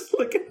it's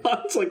like,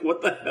 Han's like,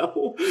 what the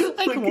hell?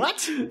 Like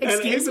what?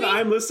 Excuse me?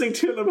 I'm listening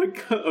to it, I'm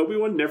like,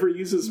 Obi-Wan never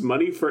uses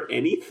money for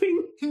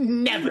anything?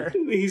 Never.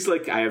 He's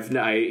like, I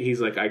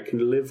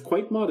can live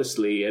quite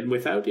modestly and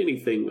without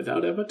anything,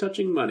 without ever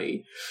touching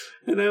money.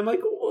 And I'm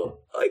like, well,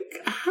 like,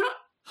 how?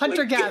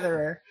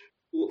 Hunter-gatherer.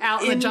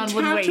 Out in the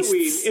Jundland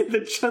Wastes. In the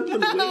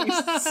Jundland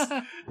Wastes.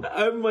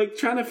 I'm like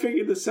trying to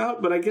figure this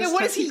out, but I guess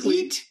what does he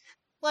eat?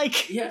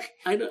 Like, yeah,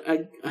 I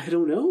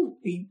don't know.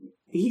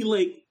 He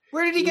like,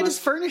 where did he get his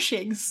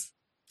furnishings?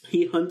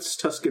 He hunts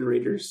Tusken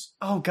Raiders.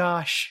 Oh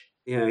gosh.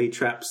 Yeah, he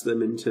traps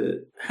them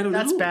into. I don't know.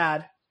 That's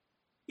bad.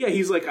 Yeah,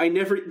 he's like,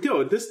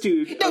 this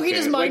dude. No, he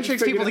just mind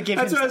tricks people to give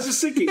him. That's what I was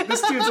just thinking.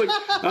 This dude's like,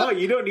 oh,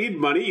 you don't need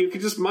money. You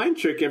can just mind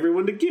trick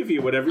everyone to give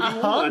you whatever you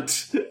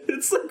want.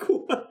 It's like,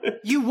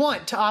 what? You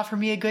want to offer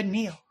me a good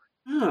meal.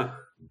 Huh.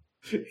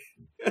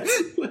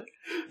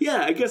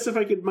 Yeah, I guess if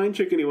I could mind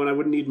trick anyone, I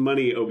wouldn't need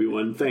money,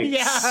 Obi-Wan. Thanks.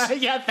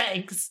 Yeah,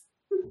 thanks.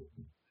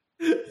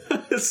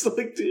 It's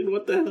like, dude,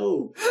 what the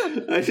hell?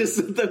 I just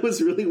thought that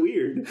was really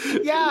weird.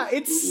 Yeah,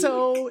 it's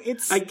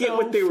I get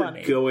what they were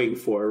going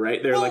for,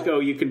 right? They're like, oh,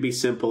 you can be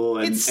simple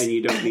and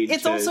you don't need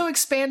it's also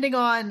expanding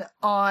on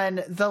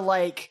the,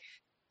 like,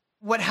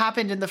 what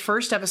happened in the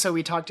first episode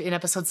we talked in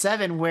episode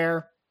 7,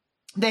 where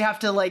they have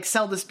to, like,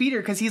 sell the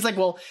speeder, because he's like,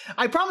 well,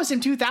 I promised him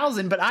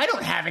 2,000, but I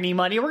don't have any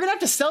money. We're going to have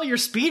to sell your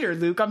speeder,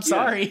 Luke. I'm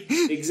sorry.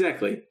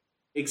 Exactly.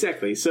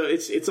 So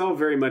it's all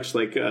very much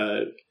like,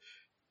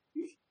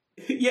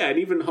 yeah, and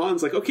even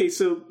Han's like, okay,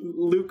 so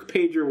Luke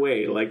paid your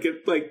way. Like,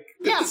 that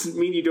doesn't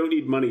mean you don't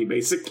need money,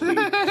 basically.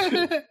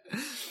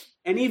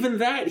 And even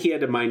that he had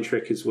to mind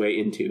trick his way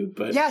into,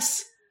 but...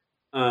 Yes!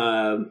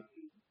 Yeah.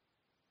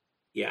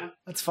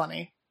 That's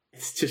funny.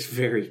 It's just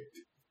very...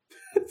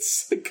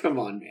 It's like, come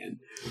on, man.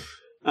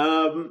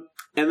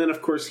 And then,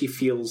 of course, he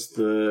feels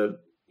the,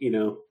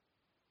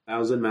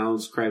 1,000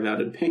 mouths cry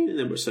out in pain, and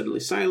then we're suddenly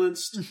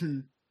silenced.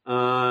 Mm-hmm.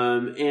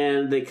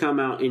 And they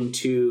come out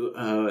into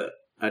a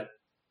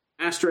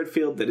asteroid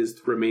field that is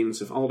the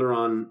remains of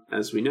Alderaan,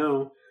 as we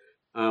know.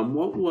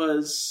 What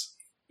was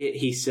it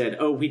he said?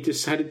 Oh, we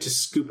decided to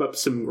scoop up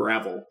some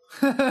gravel.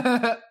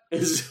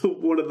 Is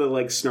one of the,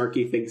 like,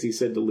 snarky things he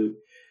said to Luke.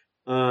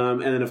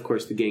 And then, of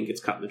course, the gang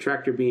gets caught in the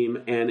tractor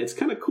beam. And it's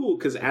kind of cool,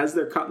 because as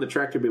they're caught in the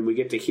tractor beam, we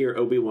get to hear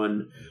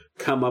Obi-Wan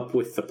come up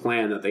with the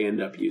plan that they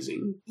end up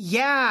using.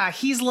 Yeah,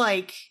 he's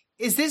like,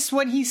 is this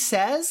what he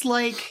says?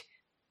 Like,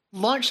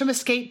 launch some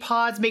escape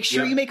pods, make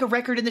sure you make a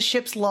record in the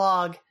ship's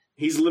log.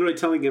 He's literally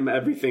telling him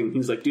everything.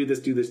 He's like, do this,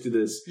 do this, do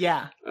this.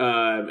 Yeah.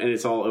 And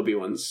it's all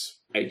Obi-Wan's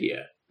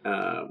idea,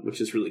 which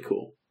is really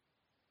cool.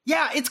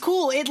 Yeah, it's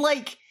cool. It,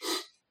 like,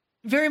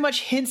 very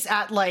much hints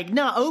at, like,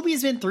 nah,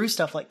 Obi's been through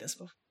stuff like this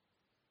before.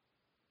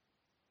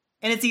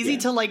 And it's easy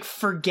to, like,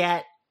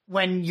 forget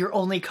when your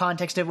only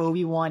context of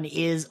Obi-Wan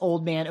is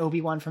old man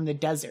Obi-Wan from the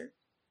desert.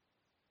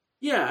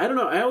 Yeah, I don't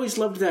know. I always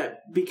loved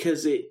that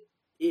because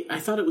I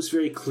thought it was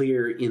very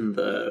clear in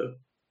the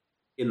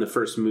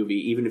first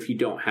movie, even if you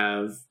don't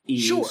have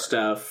EU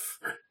stuff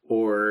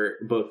or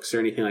books or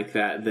anything like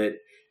that, that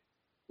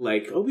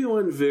like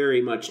Obi-Wan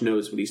very much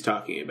knows what he's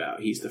talking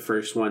about. He's the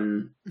first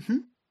one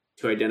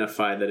to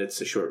identify that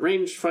it's a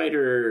short-range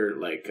fighter,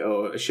 like,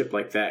 oh, a ship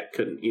like that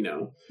couldn't, you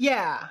know.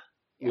 Yeah.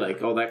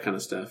 Like all that kind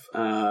of stuff.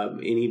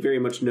 And he very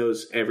much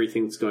knows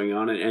everything that's going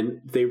on,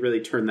 and they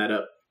really turn that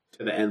up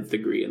to the nth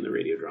degree in the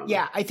radio drama.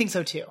 Yeah, I think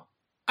so too.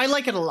 I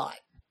like it a lot.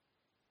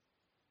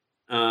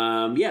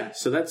 Yeah,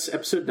 so that's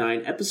episode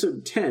 9.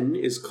 Episode 10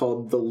 is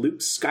called The Luke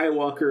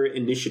Skywalker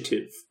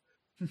Initiative,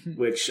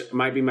 which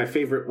might be my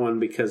favorite one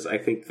because I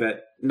think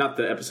that, not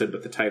the episode,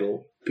 but the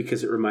title,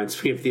 because it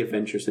reminds me of the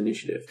Avengers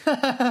Initiative.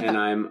 And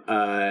I'm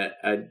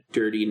a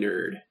dirty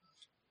nerd.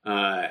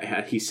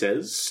 He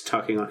says,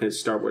 talking on his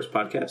Star Wars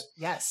podcast.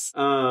 Yes.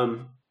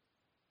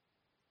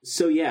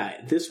 So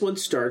yeah, this one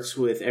starts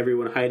with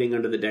everyone hiding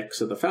under the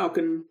decks of the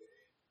Falcon,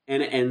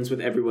 and it ends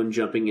with everyone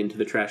jumping into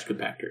the trash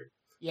compactor.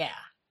 Yeah.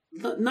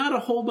 Not a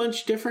whole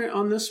bunch different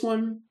on this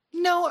one.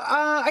 No,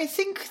 I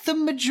think the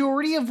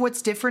majority of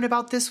what's different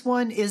about this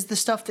one is the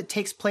stuff that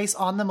takes place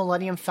on the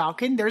Millennium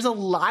Falcon. There's a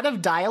lot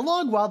of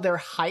dialogue while they're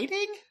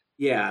hiding.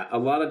 Yeah, a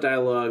lot of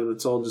dialogue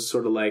that's all just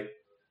sort of like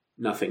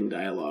nothing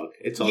dialogue.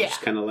 It's all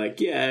just kind of like,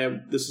 yeah,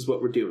 this is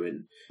what we're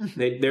doing.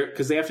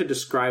 Because they have to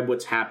describe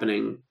what's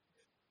happening.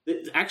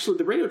 Actually,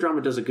 the radio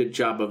drama does a good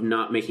job of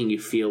not making you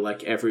feel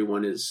like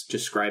everyone is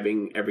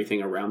describing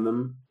everything around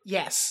them.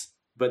 Yes.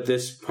 But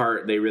this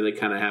part, they really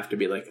kind of have to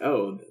be like,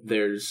 oh,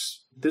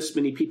 there's this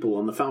many people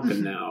on the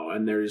Falcon now,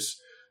 and there's,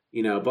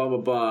 you know, blah, blah,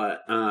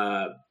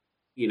 blah.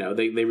 You know,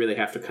 they really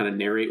have to kind of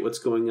narrate what's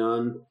going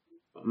on,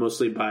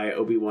 mostly by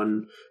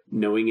Obi-Wan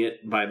knowing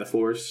it by the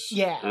Force.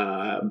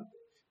 Yeah.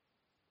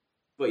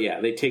 But yeah,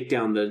 they take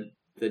down the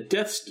they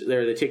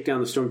take down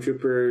the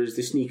stormtroopers,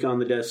 they sneak on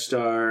the Death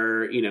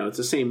Star, you know, it's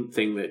the same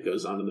thing that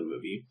goes on in the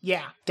movie.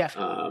 Yeah,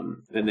 definitely.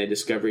 And they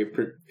discover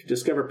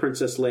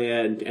Princess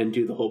Leia and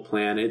do the whole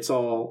plan. It's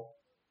all,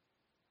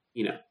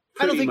 you know,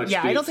 I don't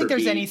think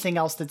there's anything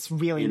else that's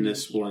really in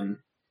this one.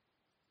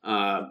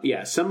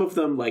 Yeah, some of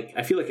them, like,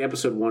 I feel like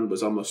episode 1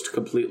 was almost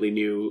completely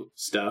new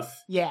stuff.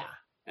 Yeah.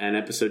 And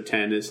episode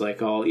 10 is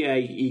like, oh, yeah,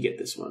 you get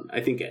this one. I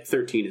think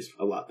 13 is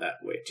a lot that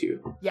way,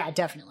 too. Yeah,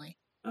 definitely.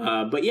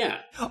 But yeah.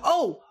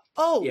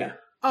 Yeah.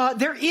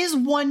 There is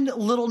one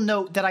little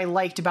note that I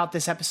liked about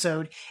this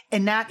episode,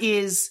 and that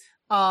is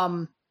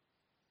when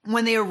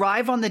they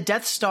arrive on the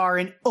Death Star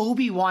and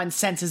Obi-Wan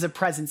senses a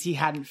presence he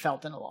hadn't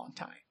felt in a long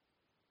time.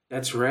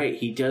 That's right.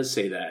 He does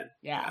say that.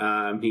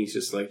 Yeah. He's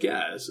just like,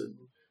 yeah,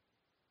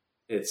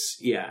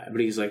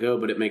 but he's like, oh,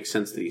 but it makes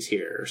sense that he's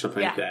here or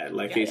something like that.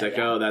 Like, he's like,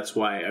 oh, that's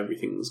why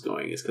everything's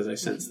going, is because I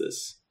sense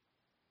this.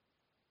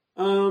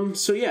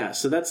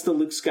 So that's the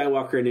Luke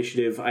Skywalker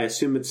Initiative. I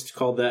assume it's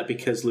called that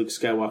because Luke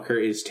Skywalker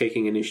is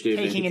taking initiative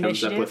and he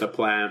comes up with a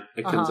plan.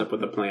 Comes up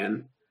with a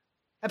plan.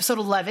 Episode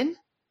 11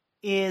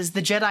 is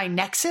the Jedi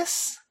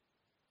Nexus,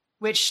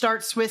 which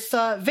starts with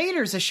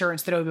Vader's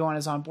assurance that Obi-Wan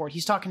is on board.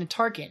 He's talking to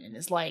Tarkin and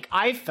is like,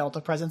 I've felt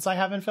a presence I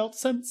haven't felt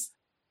since.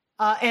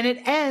 And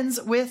it ends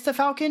with the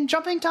Falcon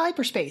jumping to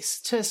hyperspace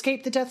to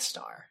escape the Death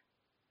Star.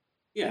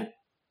 Yeah.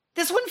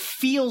 This one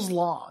feels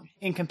long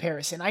in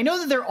comparison. I know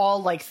that they're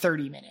all like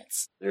 30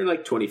 minutes. They're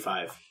like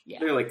 25. Yeah.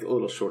 They're like a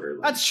little shorter.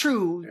 That's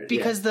true,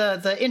 because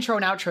the intro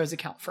and outros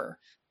account for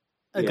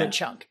a good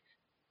chunk.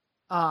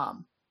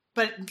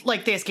 But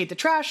like they escape the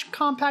trash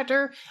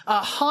compactor.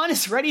 Han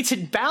is ready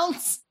to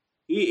bounce.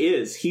 He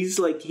is. He's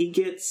like, he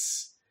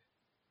gets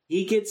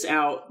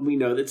out. We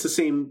know it's the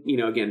same, you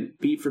know, again,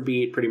 beat for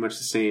beat, pretty much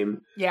the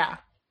same. Yeah.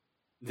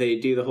 They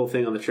do the whole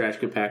thing on the trash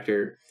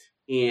compactor.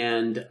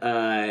 And,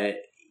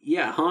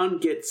 Han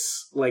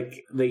gets,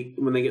 like,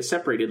 when they get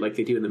separated like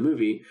they do in the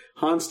movie,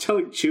 Han's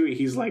telling Chewie,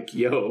 he's like,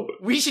 yo,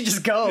 we should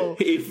just go.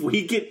 If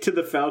we get to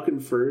the Falcon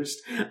first,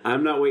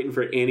 I'm not waiting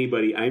for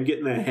anybody. I'm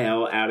getting the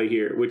hell out of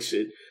here, which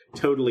it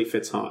totally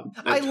fits Han.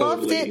 I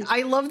love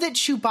that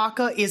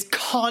Chewbacca is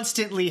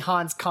constantly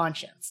Han's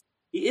conscience.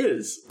 He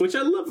is, which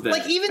I love that.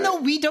 Like, even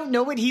though we don't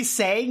know what he's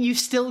saying, you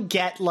still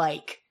get,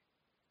 like,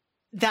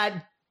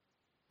 that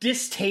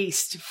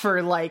distaste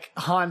for, like,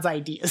 Han's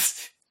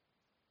ideas.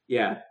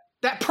 Yeah.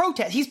 That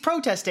protest, he's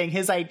protesting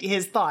his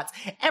thoughts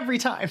every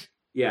time.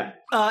 Yeah.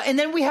 And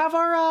then we have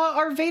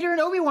our Vader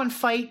and Obi-Wan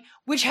fight,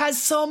 which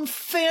has some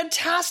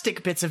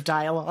fantastic bits of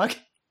dialogue.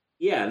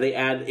 Yeah,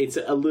 it's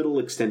a little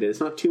extended. It's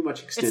not too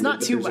much extended. It's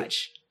not too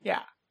much.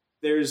 Yeah.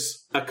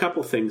 There's a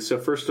couple things. So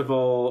first of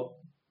all,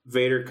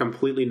 Vader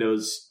completely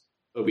knows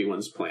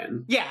Obi-Wan's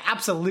plan. Yeah,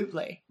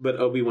 absolutely. But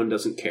Obi-Wan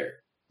doesn't care.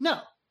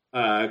 No.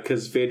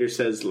 Because Vader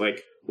says,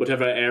 like,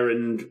 whatever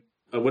errand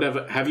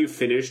whatever. Have you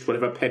finished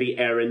whatever petty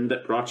errand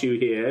that brought you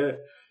here?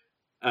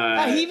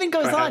 He even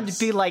goes on to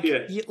be like,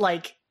 yeah.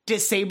 like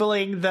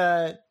disabling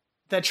the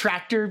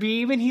tractor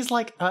beam, and he's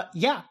like,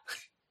 yeah,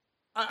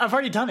 I've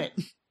already done it.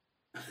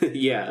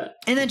 Yeah.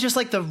 And then just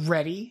like the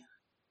ready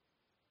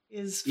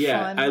is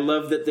fun. I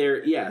love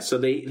that so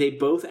they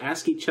both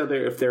ask each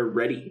other if they're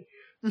ready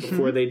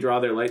before they draw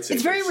their lightsabers.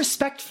 It's very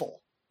respectful.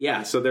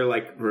 Yeah, so they're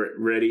like,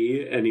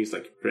 ready? And he's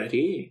like,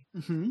 ready?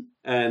 Mm-hmm.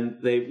 And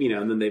they,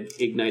 and then they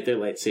ignite their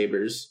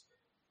lightsabers.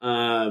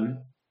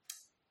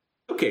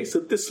 Okay, so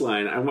this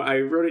line,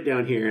 I wrote it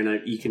down here,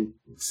 and you can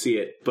see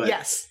it. But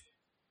yes.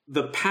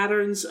 The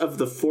patterns of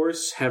the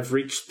Force have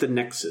reached the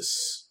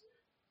Nexus.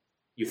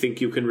 You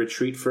think you can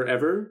retreat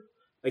forever?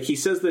 Like, he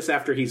says this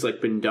after he's,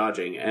 like, been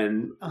dodging,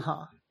 and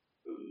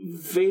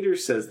Vader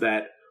says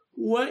that.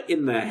 What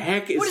in the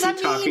heck is he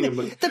talking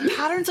about? The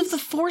patterns of the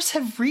Force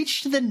have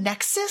reached the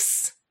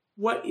Nexus?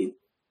 What?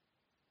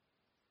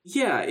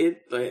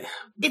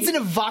 It's an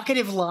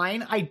evocative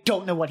line. I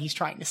don't know what he's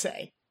trying to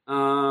say.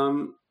 I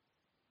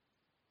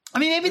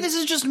mean, maybe this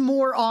is just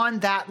more on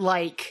that,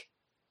 like,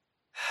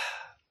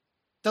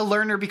 the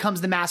learner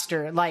becomes the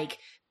master. Like,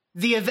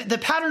 the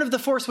pattern of the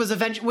Force was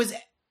it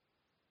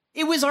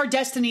was our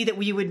destiny that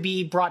we would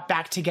be brought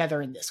back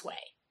together in this way.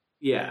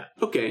 Yeah.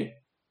 Okay.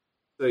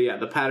 So yeah,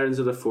 the patterns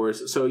of the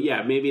Force. So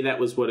yeah, maybe that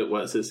was what it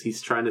was. Is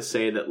he's trying to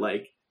say that,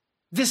 like,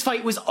 this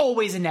fight was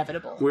always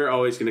inevitable. We're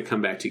always going to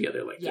come back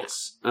together like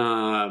this.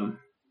 So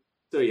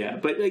yeah,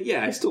 but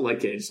I still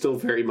like it. It's still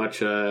very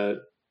much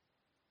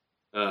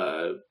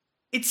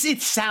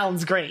It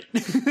sounds great.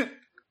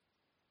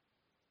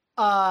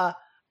 I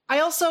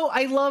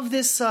love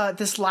this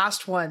this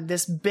last one,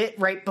 this bit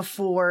right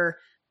before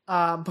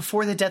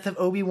the death of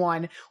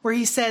Obi-Wan, where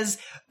he says,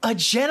 "A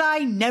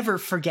Jedi never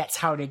forgets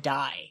how to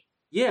die."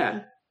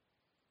 Yeah.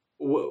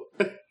 Whoa.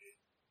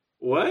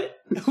 What?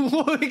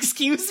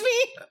 Excuse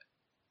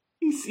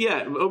me?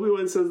 Yeah,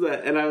 Obi-Wan says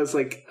that, and I was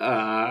like,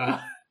 okay,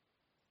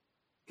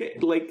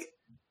 like,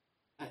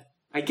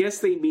 I guess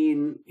they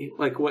mean,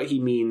 like, what he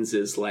means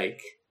is,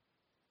 like,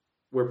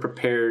 we're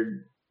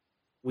prepared,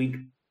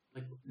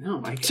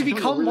 to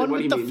become one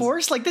with the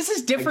Force? Like, this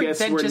is different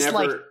than just,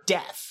 like,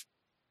 death.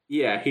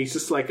 Yeah, he's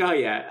just like, oh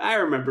yeah, I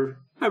remember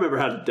how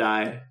to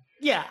die.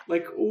 Yeah.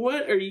 Like,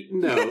 what are you,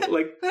 no,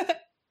 like,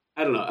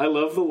 I don't know. I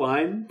love the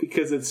line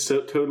because it's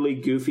so totally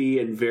goofy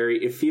and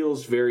it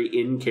feels very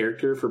in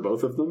character for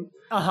both of them.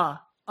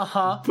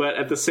 But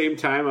at the same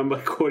time, I'm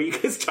like, what are you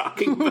guys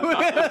talking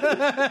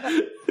about?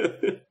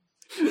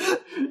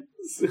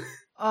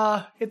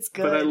 It's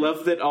good. But I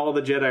love that all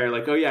the Jedi are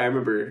like, oh yeah, I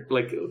remember.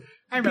 Like, people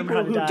how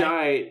to who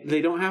die.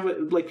 They don't have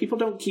it. Like, people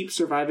don't keep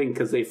surviving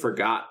because they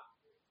forgot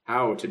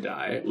how to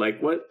die.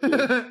 Like, what?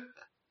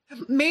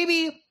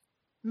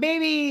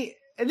 Maybe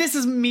this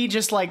is me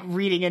just, like,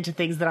 reading into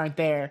things that aren't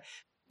there,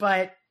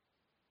 but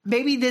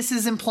maybe this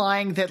is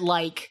implying that,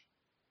 like,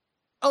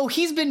 oh,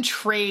 he's been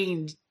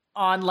trained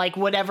on, like,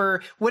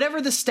 whatever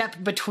the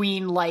step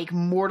between, like,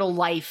 mortal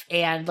life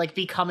and, like,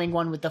 becoming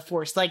one with the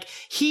Force. Like,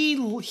 he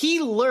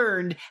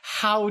learned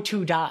how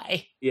to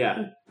die.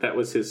 Yeah, that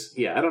was his.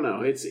 Yeah, I don't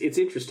know. It's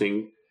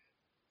interesting.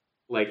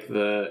 Like,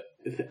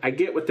 I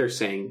get what they're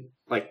saying.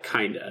 Like,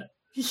 kinda.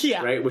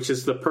 Yeah. Right, which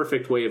is the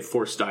perfect way of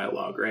Force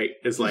dialogue. Right,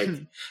 is like.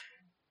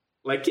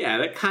 Like, yeah,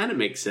 that kind of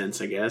makes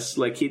sense, I guess.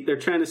 Like, they're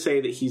trying to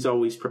say that he's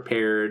always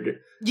prepared.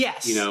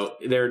 Yes.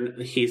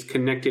 He's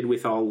connected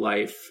with all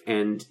life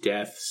and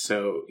death,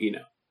 so,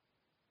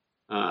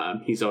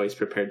 he's always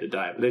prepared to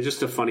die. But it's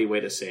just a funny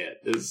way to say it.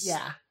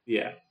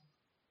 Yeah.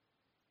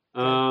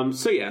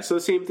 So the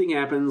same thing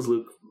happens.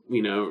 Luke,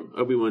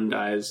 Obi-Wan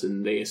dies,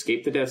 and they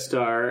escape the Death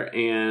Star,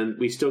 and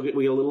we get a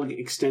little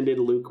extended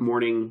Luke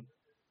mourning.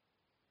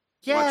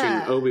 Yeah.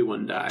 Watching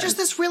Obi-Wan die. Just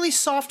this really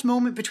soft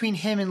moment between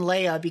him and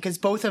Leia, because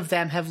both of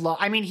them have lost.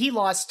 I mean, he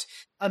lost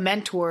a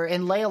mentor,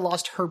 and Leia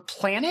lost her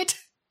planet,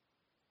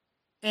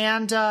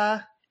 and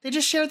they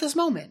just share this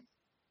moment.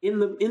 In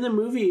the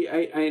movie,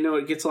 I know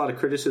it gets a lot of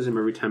criticism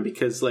every time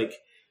because like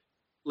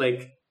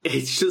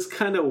it's just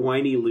kind of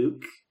whiny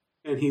Luke,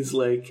 and he's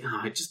like, oh,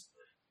 I just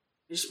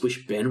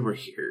wish Ben were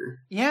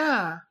here.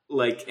 Yeah.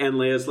 Like, and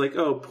Leia's like,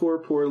 oh,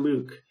 poor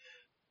Luke.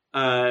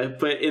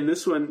 But in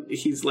this one,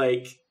 he's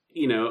like,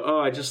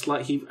 I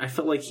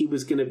felt like he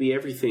was going to be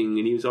everything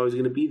and he was always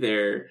going to be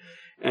there.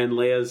 And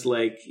Leia's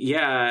like,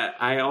 yeah,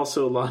 I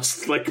also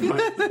lost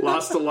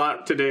lost a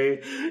lot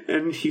today.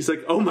 And he's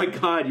like, oh my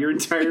God, your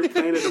entire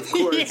planet, of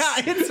course. Yeah,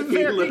 it's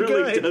very He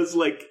literally good. does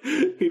like,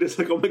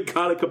 oh my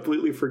God, I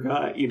completely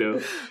forgot,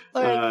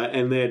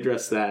 and they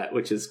address that,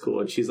 which is cool.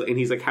 And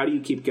he's like, how do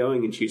you keep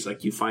going? And she's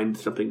like, you find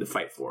something to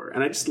fight for.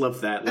 And I just love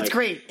that. That's like,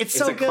 great. It's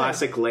so a good.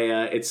 Classic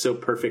Leia. It's so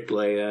perfect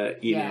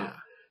Leia, you know.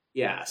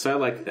 Yeah, so I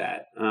like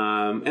that.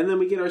 And then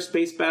we get our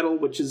space battle,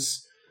 which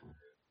is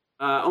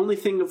only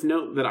thing of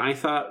note that I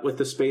thought with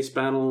the space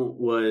battle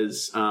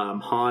was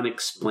Han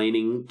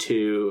explaining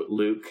to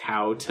Luke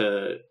how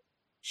to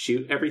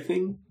shoot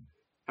everything,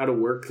 how to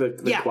work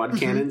the quad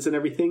cannons and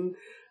everything.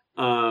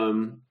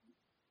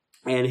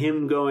 And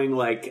him going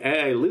like,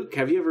 "Hey, Luke,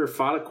 have you ever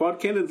fought a quad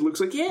cannon?"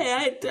 Luke's like,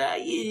 "Yeah,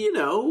 you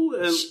know."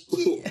 And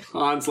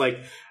Han's like,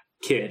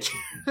 "Kid,"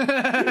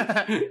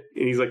 and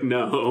he's like,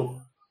 "No."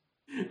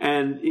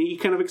 And he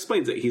kind of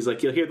explains it. He's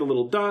like, "You'll hear the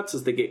little dots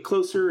as they get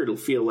closer. It'll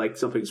feel like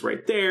something's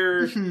right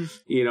there.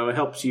 You know, it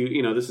helps you.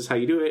 You know, this is how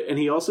you do it." And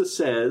he also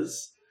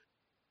says,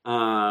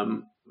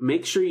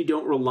 "Make sure you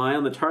don't rely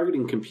on the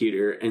targeting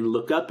computer and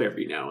look up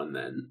every now and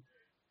then."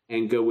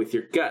 And go with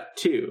your gut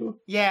too.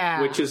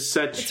 Yeah. Which is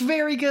it's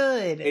very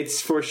good.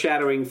 It's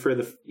foreshadowing for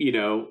the,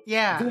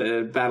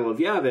 the Battle of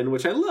Yavin,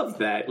 which I love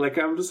that. Like,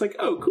 I'm just like,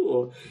 oh,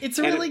 cool. It's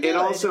really good. It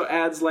also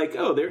adds like,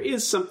 oh, there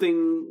is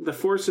something, the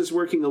Force is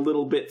working a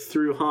little bit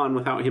through Han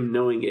without him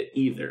knowing it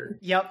either.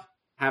 Yep.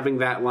 Having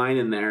that line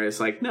in there is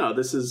like, no,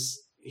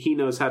 he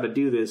knows how to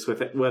do this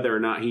with it, whether or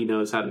not he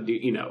knows how to do,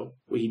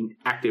 he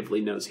actively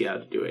knows how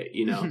to do it,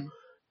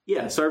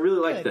 Yeah, so I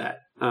really like that.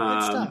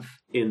 Good stuff.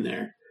 In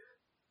there.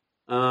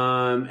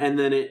 And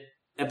then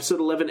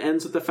episode 11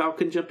 ends with the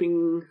Falcon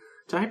jumping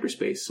to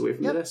hyperspace away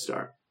from the Death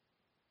Star.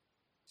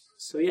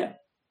 So yeah.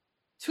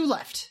 2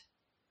 left.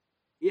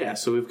 Yeah,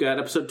 so we've got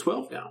episode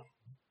 12 now.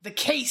 The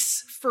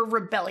Case for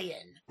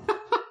Rebellion.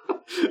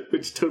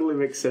 Which totally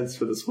makes sense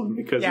for this one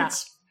because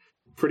it's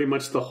pretty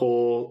much the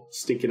whole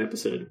stinking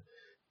episode.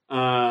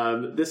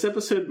 This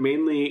episode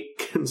mainly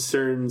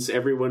concerns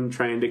everyone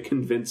trying to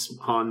convince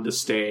Han to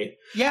stay.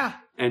 Yeah.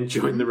 And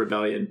join the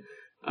rebellion.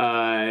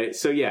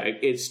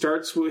 It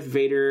starts with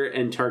Vader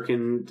and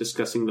Tarkin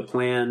discussing the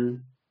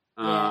plan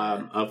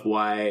of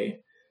why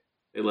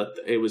it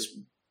was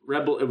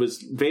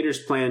Vader's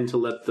plan to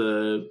let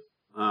the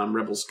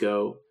rebels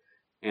go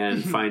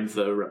and find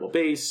the rebel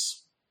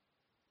base.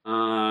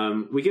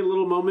 We get a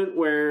little moment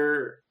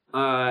where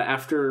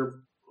after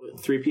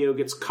 3PO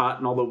gets caught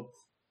in all the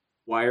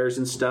wires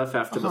and stuff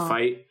after the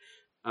fight,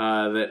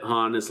 that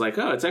Han is like,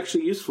 oh, it's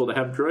actually useful to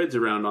have droids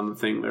around on the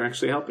thing. They're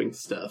actually helping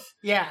stuff.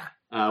 Yeah.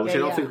 Which I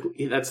don't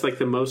think that's like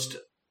the most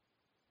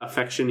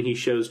affection he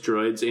shows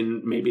droids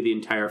in maybe the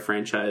entire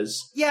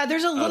franchise. Yeah,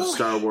 there's a little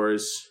Star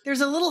Wars.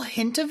 There's a little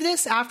hint of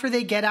this after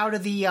they get out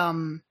of the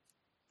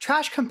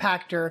trash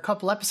compactor a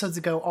couple episodes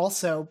ago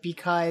also,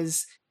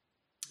 because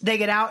they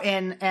get out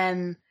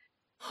and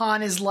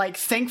Han is like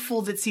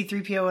thankful that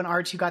C-3PO and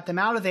R2 got them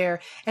out of there,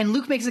 and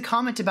Luke makes a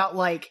comment about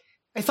like,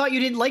 I thought you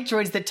didn't like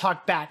droids that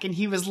talk back, and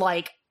he was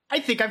like, I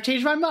think I've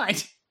changed my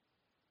mind.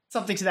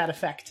 Something to that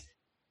effect.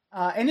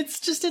 And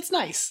it's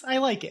nice. I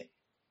like it.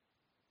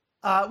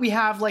 We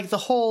have like the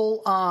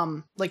whole,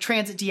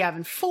 transit to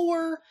Yavin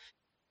 4.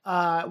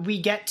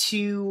 We get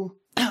to,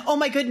 oh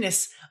my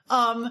goodness.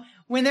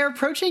 When they're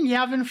approaching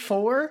Yavin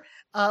 4,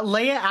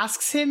 Leia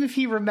asks him if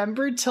he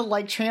remembered to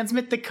like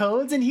transmit the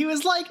codes. And he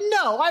was like,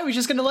 no, I was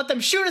just going to let them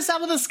shoot us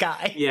out of the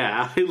sky.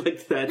 Yeah, I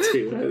liked that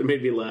too. It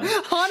made me laugh.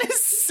 Han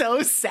is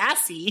so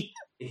sassy.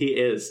 He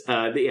is.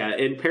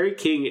 And Perry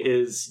King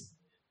is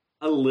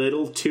a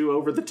little too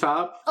over the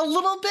top. A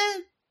little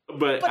bit.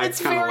 But I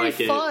kind of like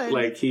fun. It.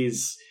 Like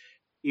he's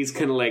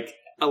kind of like,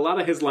 a lot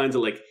of his lines are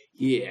like,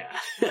 yeah.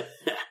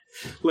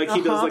 Like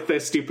he does like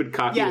that stupid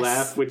cocky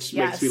laugh, which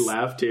makes me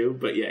laugh too.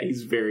 But yeah,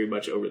 he's very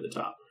much over the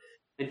top.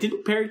 And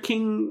didn't Perry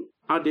King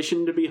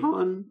audition to be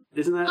Han?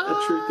 Isn't that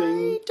a true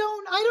thing?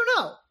 I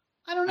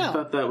don't know. I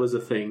thought that was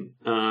a thing.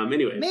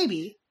 Anyway.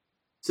 Maybe.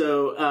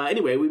 So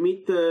anyway, we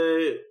meet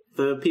the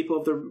people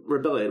of the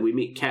rebellion. We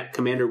meet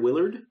Commander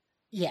Willard.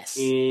 Yes.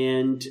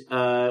 And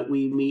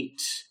we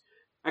meet...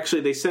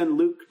 Actually, they send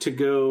Luke to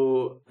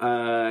go...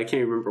 I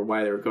can't remember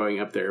why they were going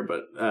up there,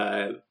 but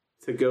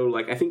to go,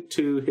 like, I think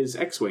to his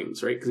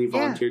X-Wings, right? Because he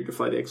volunteered to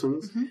fly the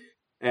X-Wings. Mm-hmm.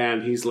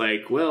 And he's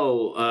like,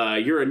 well,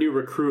 you're a new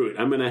recruit.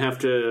 I'm going to have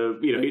to...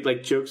 he,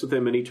 like, jokes with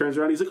him, and he turns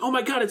around. He's like, oh,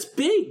 my God, it's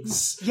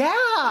Biggs!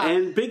 Yeah!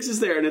 And Biggs is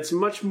there, and it's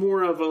much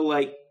more of a,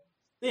 like...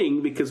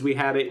 thing because we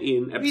had it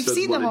in episode 1 and 2. We've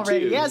seen them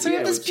already. Yeah, so we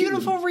have this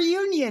beautiful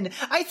reunion.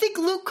 I think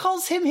Luke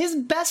calls him his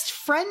best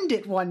friend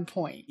at one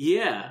point.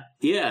 Yeah.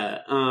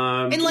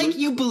 And like,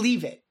 you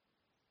believe it.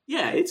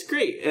 Yeah, it's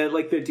great.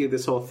 Like, they do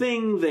this whole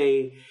thing.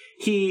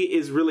 He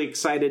is really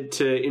excited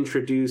to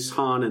introduce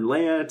Han and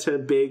Leia to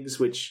Biggs,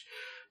 which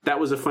that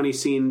was a funny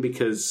scene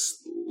because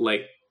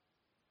like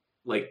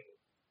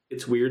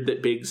it's weird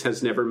that Biggs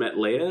has never met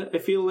Leia, I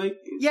feel like.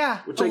 Yeah,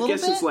 which I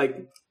guess is like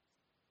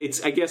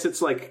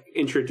it's like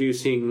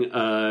introducing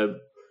a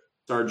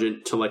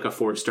sergeant to like a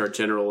 4-star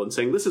general and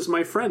saying, this is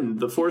my friend,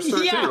 the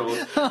 4-star general.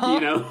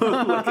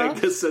 Like, I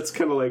guess that's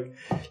kind of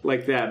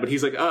like that. But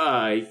he's like,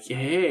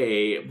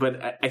 hey.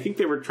 But I think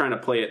they were trying to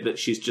play it that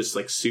she's just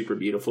like super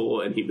beautiful,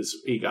 and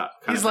he got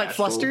kind of like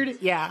bashful. Flustered.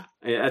 Yeah.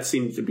 That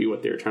seemed to be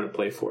what they were trying to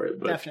play for it.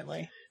 But,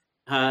 definitely.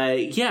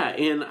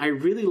 And I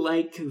really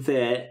like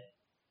that.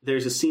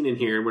 There's a scene in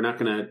here, we're not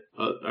going to,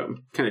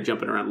 I'm kind of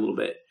jumping around a little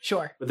bit.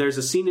 Sure. But there's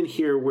a scene in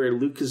here where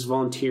Luke is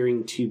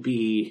volunteering to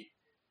be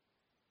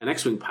an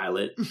X-Wing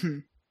pilot,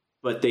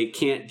 but they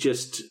can't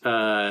just,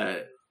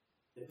 Commander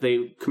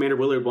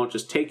Willard won't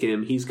just take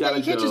him. He's got to go.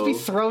 You can't just be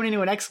thrown into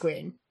an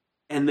X-Wing.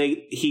 And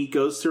he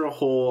goes through a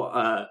whole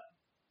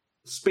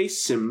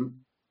space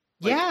sim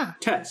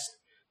test.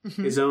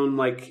 his own,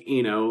 like,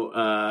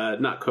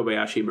 not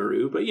Kobayashi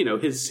Maru, but, he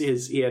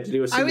had to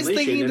do a simulation. I was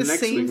thinking the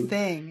same X-Wing,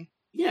 thing.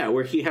 Yeah,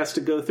 where he has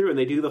to go through and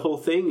they do the whole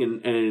thing,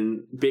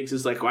 and Biggs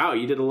is like, wow,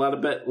 you did a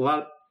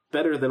lot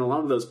better than a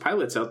lot of those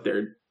pilots out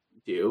there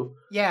do.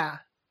 Yeah.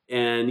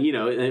 And,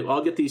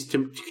 I'll get these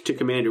to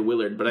Commander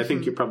Willard, but I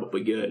think you're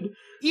probably good.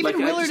 Even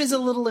Willard is a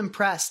little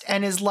impressed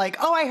and is like,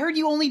 oh, I heard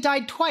you only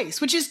died twice,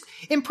 which is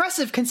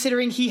impressive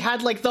considering he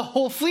had, like, the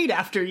whole fleet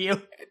after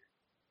you.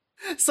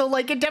 So,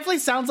 like, it definitely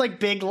sounds like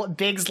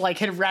Biggs, like,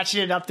 had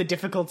ratcheted up the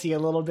difficulty a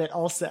little bit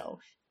also.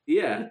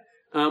 Yeah.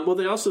 Well,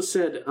 they also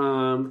said,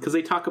 because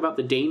they talk about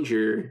the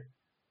danger,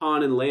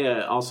 Han and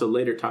Leia also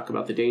later talk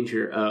about the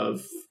danger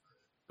of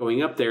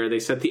going up there. They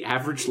said the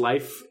average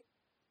life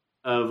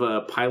of a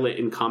pilot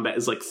in combat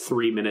is like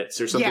 3 minutes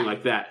or something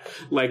like that.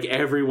 Like,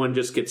 everyone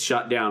just gets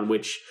shot down,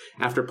 which,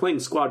 after playing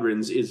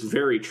Squadrons, is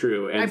very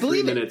true. And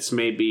 3 minutes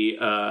may be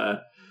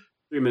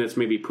 3 minutes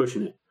may be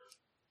pushing it.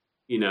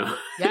 Yeah,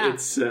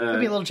 it's could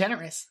be a little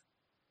generous.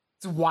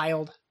 It's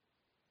wild.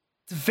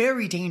 It's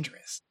very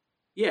dangerous.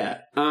 Yeah.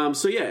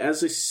 So yeah,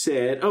 as I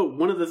said,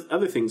 one of the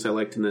other things I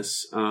liked in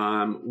this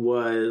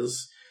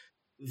was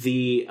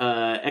the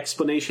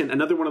explanation.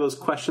 Another one of those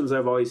questions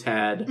I've always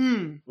had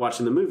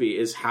watching the movie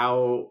is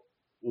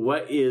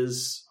what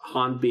is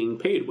Han being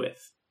paid with?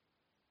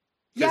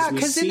 Yeah,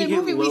 because in the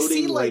movie we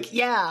see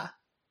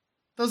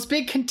those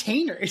big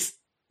containers.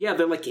 Yeah,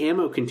 they're like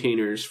ammo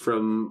containers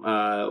from,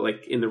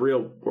 like, in the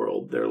real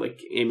world. They're like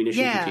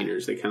ammunition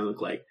containers, they kind of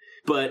look like.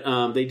 But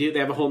they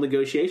have a whole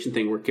negotiation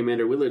thing where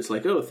Commander Willard's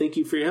like, oh, thank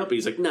you for your help.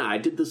 He's like, nah, I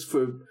did this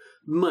for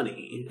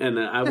money, and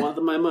I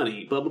want my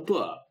money, blah, blah,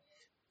 blah.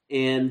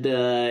 And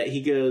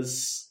he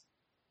goes,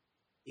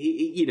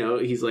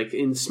 he's like,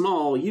 in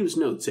small, use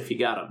notes if you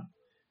got them.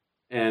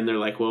 And they're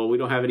like, well, we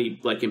don't have any,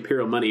 like,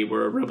 Imperial money.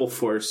 We're a rebel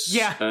force.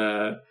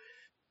 Yeah.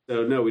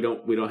 So no, we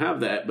don't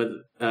have that. But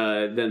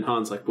then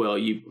Han's like, well,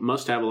 you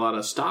must have a lot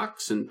of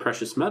stocks and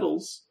precious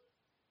metals,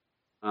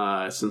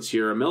 since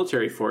you're a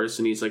military force.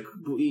 And he's like,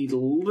 we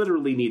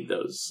literally need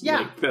those. Yeah,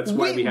 like, that's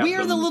why we have them.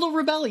 We're the little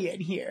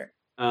rebellion here.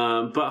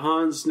 But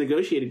Han's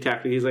negotiating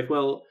tactic, he's like,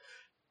 well,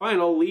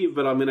 fine, I'll leave,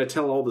 but I'm going to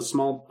tell all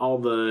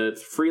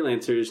the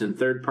freelancers and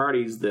third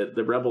parties that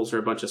the rebels are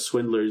a bunch of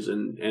swindlers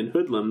and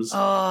hoodlums,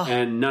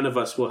 and none of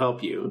us will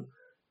help you.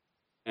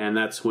 And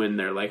that's when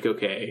they're like,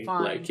 okay,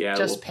 fine. Like, yeah,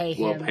 we'll pay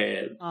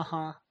it.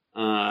 Uh-huh.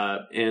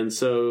 And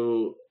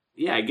so,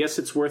 yeah, I guess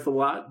it's worth a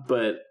lot,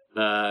 but,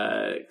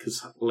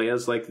 cause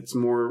Leia's like, it's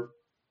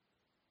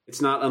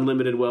not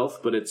unlimited wealth,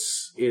 but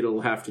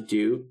it'll have to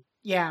do.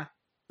 Yeah.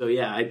 So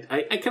yeah,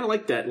 I kind of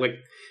like that. Like,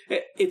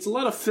 it's a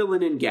lot of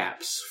filling in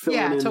gaps,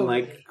 totally.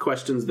 Like,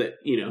 questions that,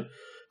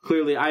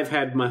 clearly I've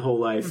had my whole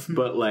life,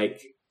 but,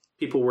 like,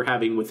 people were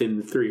having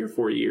within 3 or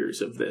 4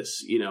 years of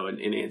this,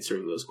 and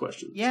answering those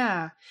questions.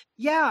 Yeah.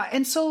 Yeah.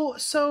 And so,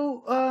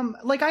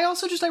 like, I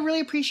really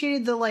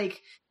appreciated the,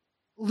 like,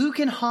 Luke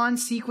and Han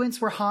sequence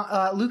where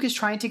Luke is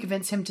trying to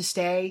convince him to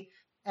stay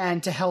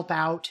and to help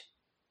out.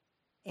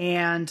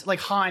 And, like,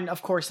 Han,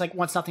 of course, like,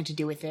 wants nothing to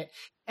do with it.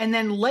 And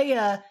then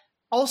Leia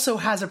also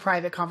has a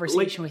private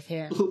conversation with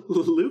him.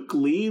 Luke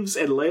leaves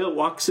and Leia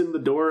walks in the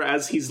door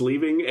as he's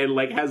leaving and,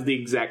 like, has the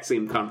exact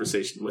same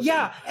conversation with him.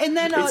 Yeah, and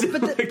then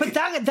but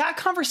that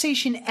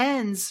conversation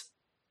ends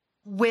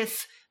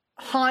with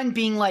Han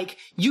being like,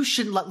 you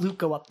shouldn't let Luke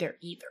go up there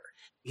either.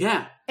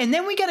 Yeah. And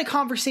then we get a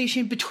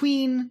conversation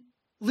between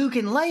Luke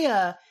and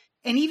Leia,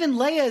 and even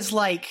Leia is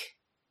like,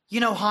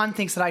 Han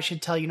thinks that I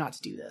should tell you not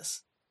to do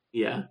this.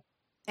 Yeah.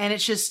 And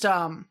it's just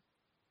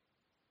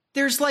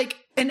there's, like,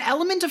 an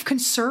element of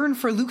concern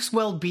for Luke's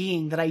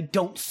well-being that I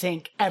don't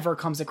think ever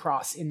comes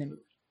across in the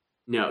movie.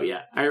 No,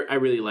 yeah. I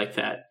really like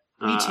that.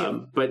 Me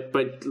too. But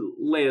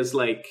Leia's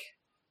like,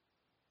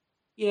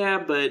 yeah,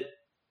 but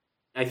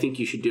I think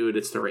you should do it.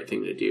 It's the right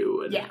thing to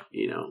do. And,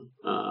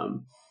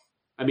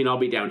 I mean, I'll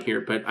be down here,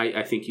 but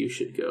I think you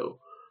should go.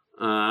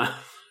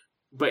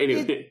 But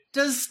anyway.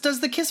 Does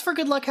the kiss for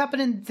good luck happen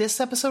in this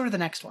episode or the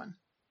next one?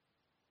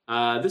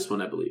 This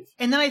one, I believe.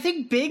 And then I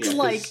think Biggs,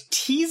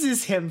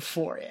 teases him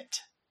for it.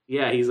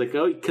 Yeah, he's like,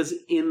 oh, because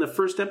in the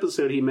first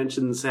episode, he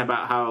mentions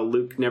about how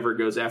Luke never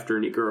goes after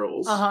any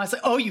girls. It's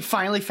like, oh, you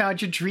finally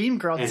found your dream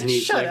girl. And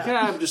he's like,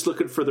 yeah, I'm just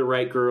looking for the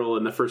right girl.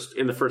 In the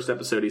first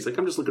episode, he's like,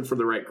 I'm just looking for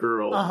the right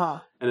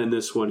girl. And in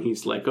this one,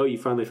 he's like, oh, you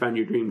finally found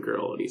your dream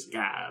girl. And he's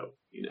like,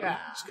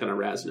 just kind of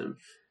razzing him.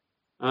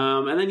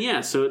 And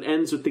then, so it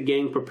ends with the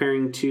gang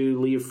preparing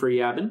to leave for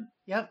Yavin.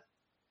 Yep.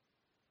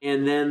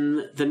 And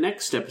then the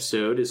next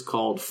episode is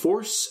called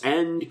Force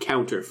and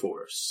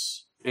Counterforce.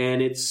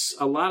 And it's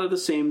a lot of the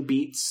same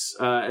beats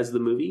as the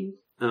movie,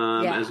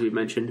 as we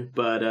mentioned.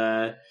 But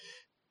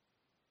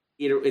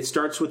it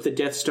starts with the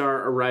Death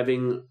Star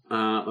arriving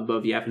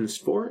above Yavin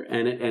 4,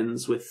 and it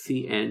ends with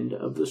the end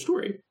of the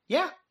story.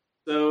 Yeah.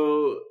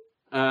 So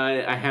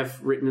I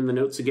have written in the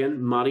notes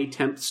again, Madi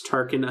tempts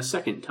Tarkin a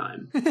second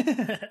time.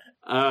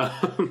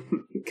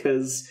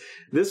 Because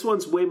this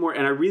one's way more,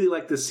 and I really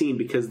like this scene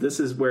because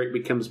this is where it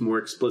becomes more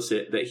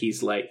explicit that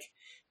he's like,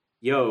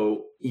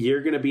 yo,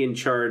 you're going to be in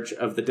charge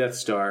of the Death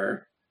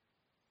Star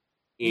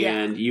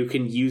And you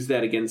can use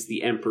that against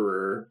the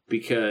Emperor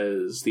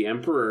because the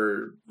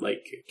Emperor,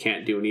 like,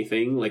 can't do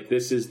anything. Like,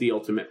 this is the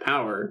ultimate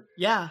power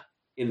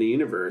in the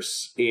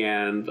universe.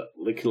 And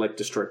it can, like,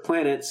 destroy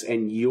planets,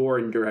 and you're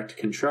in direct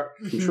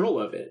control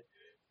of it.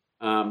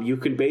 You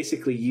can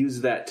basically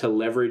use that to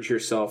leverage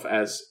yourself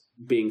as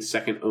being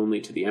second only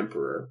to the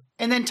Emperor.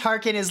 And then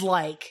Tarkin is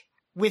like,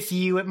 with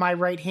you at my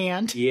right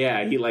hand.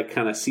 Yeah, he, like,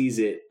 kind of sees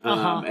it.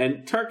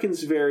 And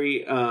Tarkin's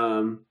very...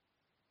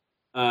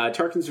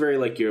 Tarkin's very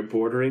like, you're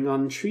bordering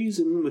on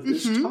treason with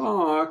this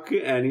talk,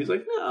 and he's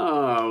like,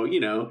 no, you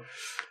know,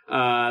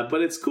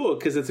 but it's cool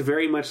because it's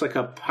very much like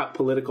a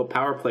political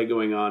power play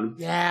going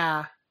on.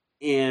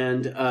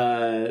 And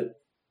I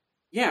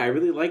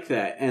really like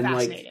that, and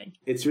like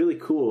it's really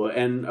cool.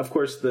 And of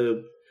course,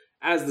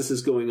 as this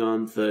is going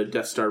on, the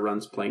Death Star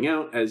run's playing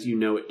out, as you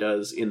know it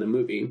does in the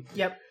movie.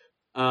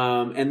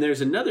 And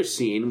there's another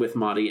scene with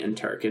Madi and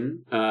Tarkin,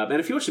 and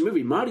if you watch the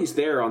movie, Madi's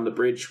there on the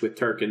bridge with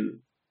Tarkin.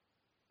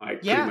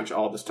 Like, pretty much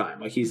all this time.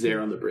 Like, he's there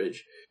on the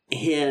bridge.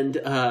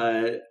 And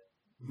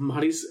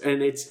Madi's...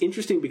 And it's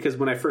interesting because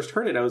when I first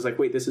heard it, I was like,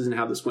 wait, this isn't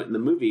how this went in the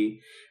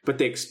movie. But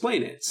they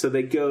explain it. So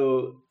they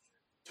go...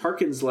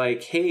 Tarkin's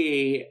like,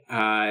 hey,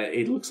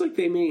 it looks like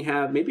they may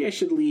have... Maybe I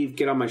should leave,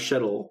 get on my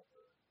shuttle.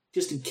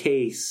 Just in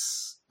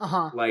case,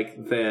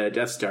 like, the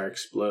Death Star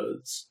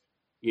explodes.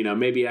 You know,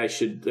 maybe I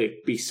should, like,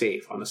 be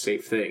safe on a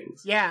safe thing.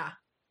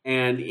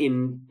 And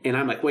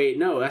I'm like, wait,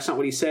 no, that's not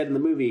what he said in the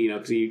movie, you know,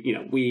 because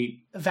we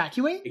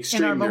evacuate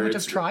in our moment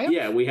of triumph.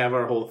 Yeah, we have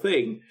our whole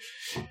thing,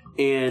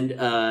 and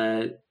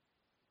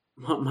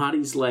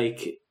Madi's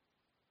like,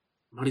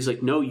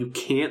 no, you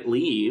can't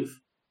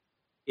leave.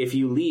 If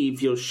you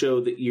leave, you'll show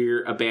that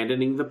you're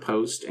abandoning the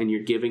post and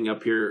you're giving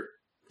up your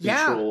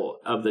control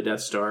of the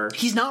Death Star.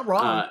 He's not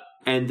wrong.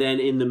 And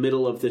then in the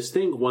middle of this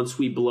thing, once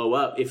we blow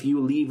up, if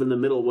you leave in the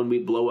middle when we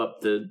blow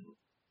up the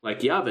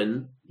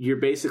Yavin, you're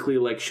basically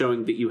like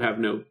showing that you have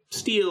no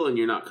steel and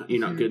you're not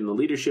good in the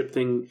leadership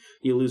thing.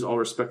 You lose all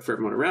respect for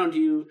everyone around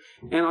you.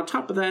 And on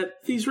top of that,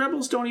 these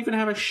rebels don't even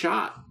have a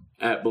shot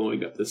at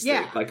blowing up this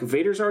thing. Like,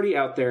 Vader's already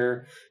out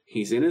there.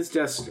 He's in his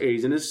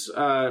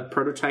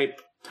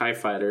prototype TIE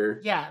fighter.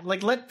 Yeah,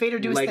 like, let Vader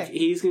do his thing. Like,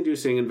 he's gonna do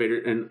his thing, and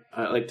Vader and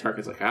like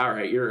Tarkin's like, all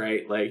right, you're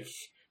right. Like,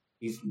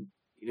 he's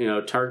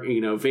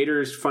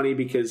Vader's funny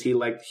because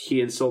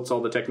he insults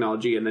all the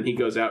technology, and then he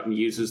goes out and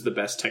uses the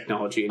best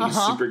technology, and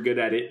he's super good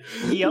at it.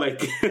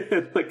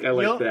 Like, I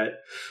like that.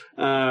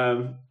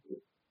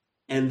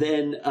 And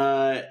then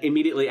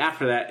immediately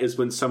after that is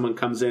when someone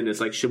comes in. It's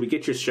like, should we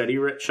get your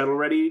shuttle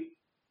ready,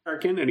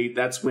 Tarkin? And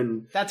that's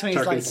when Tarkin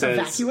he's like,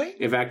 says,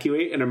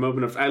 evacuate. In a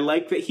moment of, I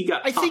like that he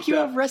got. I think you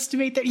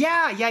overestimate that.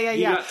 Yeah.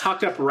 He got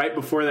talked up right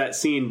before that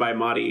scene by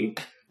Madi.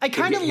 I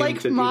kind of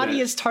like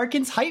Madi as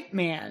Tarkin's hype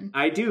man.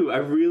 I do. I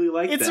really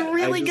like that. It's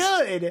really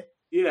good.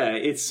 Yeah,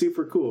 it's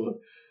super cool.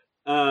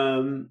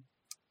 So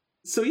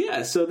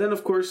then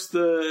of course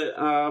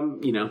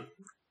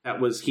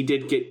he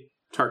did get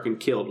Tarkin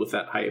killed with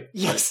that hype.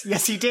 Yes,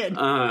 he did.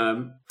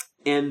 And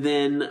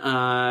then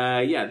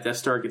Death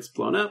Star gets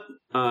blown up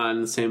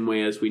in the same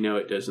way as we know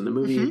it does in the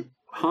movie.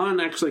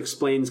 Han actually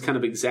explains kind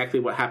of exactly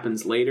what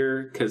happens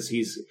later, because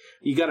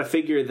you got to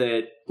figure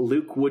that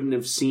Luke wouldn't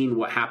have seen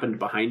what happened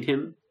behind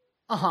him.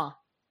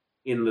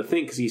 In the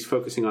thing, because he's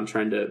focusing on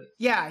trying to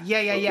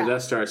the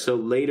Death Star. So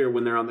later,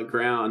 when they're on the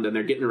ground and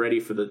they're getting ready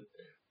for the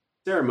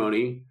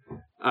ceremony,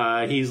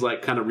 he's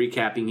like kind of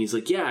recapping. He's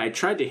like, yeah, I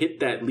tried to hit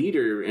that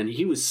leader and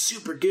he was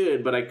super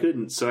good, but I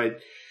couldn't. So I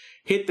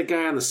hit the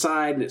guy on the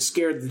side and it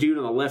scared the dude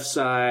on the left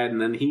side,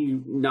 and then he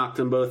knocked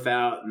them both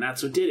out, and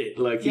that's what did it.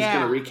 Like, he's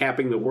kind of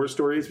recapping the war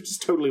stories, which is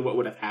totally what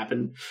would have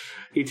happened.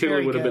 He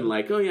totally would have been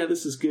like, oh yeah,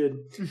 this is good.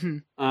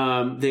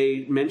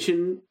 They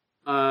mention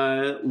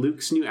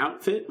Luke's new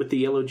outfit with the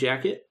yellow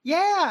jacket.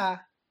 Yeah.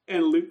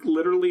 And Luke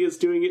literally is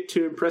doing it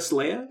to impress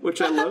Leia,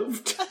 which I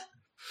loved.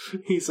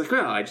 He's like,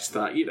 well, I just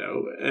thought,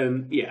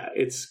 and yeah,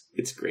 it's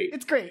great.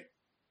 It's great.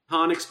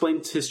 Han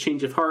explained his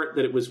change of heart,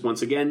 that it was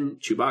once again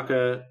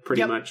Chewbacca,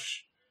 pretty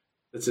much.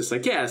 It's just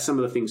like, yeah, some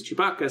of the things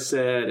Chewbacca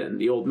said and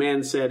the old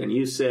man said and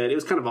you said. It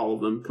was kind of all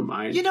of them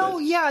combined.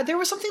 There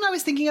was something I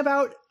was thinking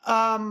about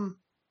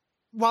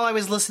while I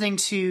was listening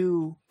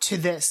to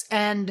this.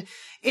 And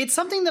it's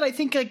something that I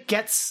think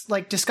gets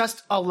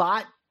discussed a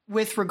lot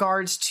with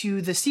regards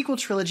to the sequel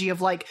trilogy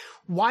of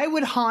why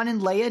would Han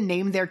and Leia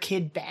name their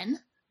kid Ben?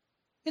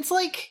 It's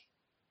like,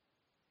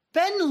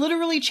 Ben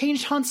literally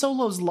changed Han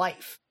Solo's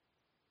life.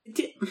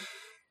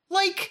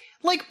 Like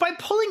by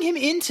pulling him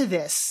into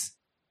this,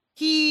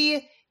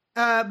 he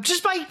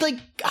just by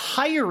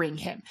hiring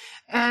him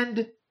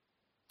and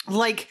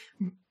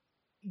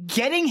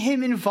getting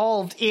him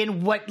involved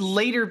in what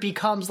later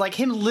becomes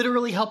him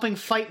literally helping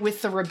fight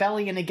with the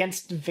rebellion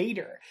against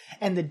Vader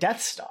and the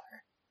Death Star.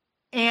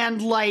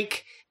 And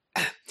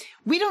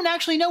we don't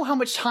actually know how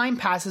much time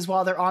passes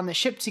while they're on the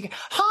ship together.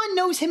 Han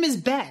knows him as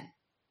Ben,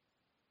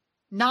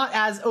 not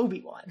as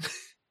Obi-Wan.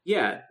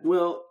 Yeah,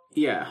 well,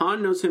 yeah,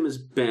 Han knows him as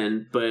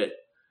Ben, but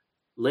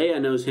Leia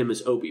knows him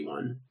as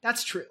Obi-Wan.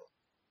 That's true.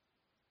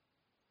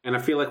 And I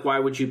feel like, why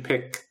would you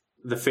pick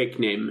the fake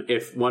name.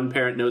 If one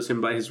parent knows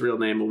him by his real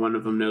name and one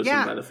of them knows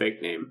him by the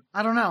fake name.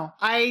 I don't know.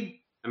 I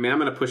mean, I'm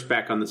going to push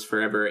back on this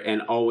forever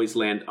and always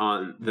land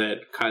on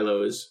that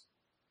Kylo is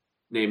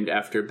named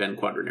after Ben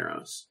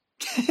Quadraneros.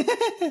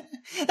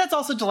 That's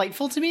also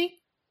delightful to me.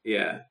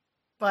 Yeah.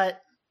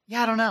 But,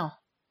 yeah, I don't know.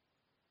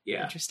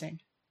 Yeah. Interesting.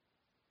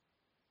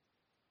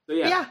 So,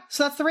 yeah.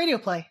 So that's the radio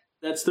play.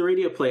 That's the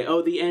radio play.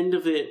 Oh, the end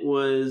of it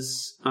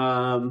was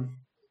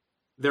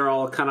they're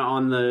all kind of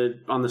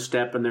on the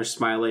step and they're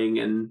smiling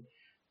and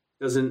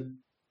I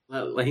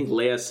think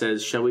Leia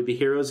says, "Shall we be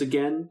heroes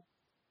again?"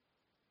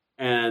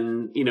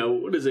 And,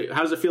 what is it?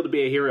 How does it feel to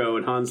be a hero?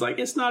 And Han's like,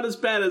 "It's not as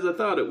bad as I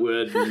thought it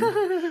would."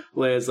 And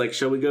Leia's like,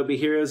 "Shall we go be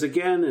heroes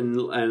again?" And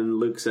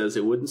Luke says,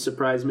 "It wouldn't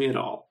surprise me at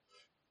all."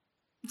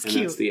 It's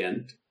cute. That's the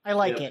end. I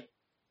like it.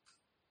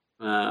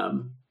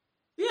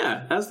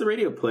 Yeah, that's the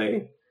radio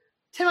play.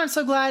 Tim, I'm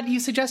so glad you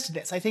suggested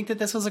this. I think that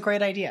this was a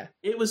great idea.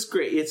 It was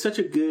great.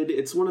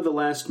 It's one of the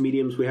last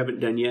mediums we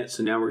haven't done yet,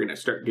 so now we're going to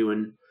start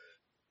doing...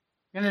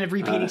 And then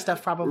repeating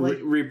stuff,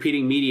 probably.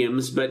 Repeating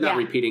mediums, but not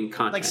repeating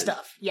content. Like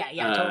stuff. Yeah,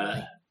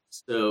 totally.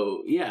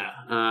 So,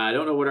 I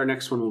don't know what our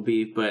next one will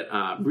be, but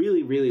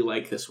really, really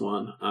like this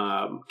one.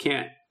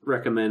 Can't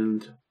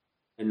recommend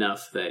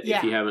enough that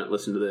if you haven't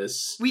listened to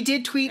this... We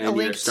did tweet a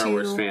link you're a Star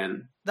Wars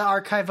fan. The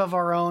Archive of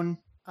Our Own...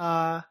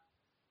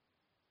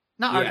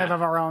 Not Archive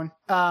of Our Own.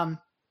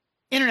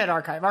 Internet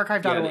Archive.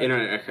 Archive.org. Yeah,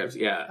 Internet Archives,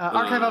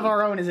 Archive of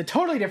Our Own is a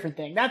totally different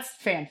thing. That's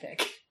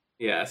fanfic.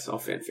 Yeah, it's all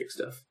fanfic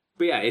stuff.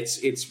 But yeah,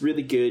 it's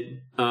really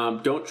good.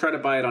 Don't try to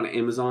buy it on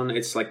Amazon.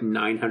 It's like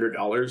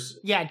 $900.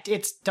 Yeah,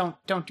 don't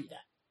do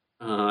that.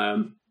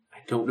 I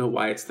don't know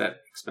why it's that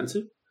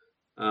expensive.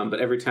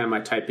 But every time I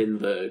type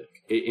into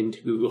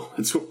Google,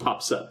 that's what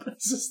pops up.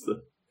 It's just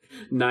the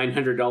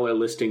 $900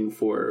 listing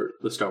for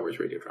the Star Wars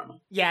radio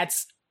drama. Yeah,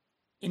 it's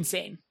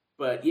insane.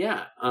 But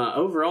yeah,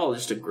 overall,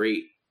 just a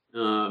great,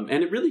 and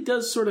it really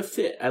does sort of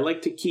fit. I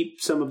like to keep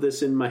some of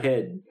this in my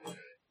head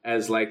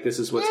as like, this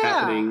is what's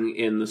happening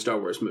in the Star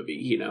Wars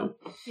movie,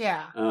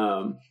 Yeah.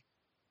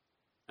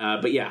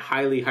 But yeah,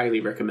 highly,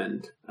 highly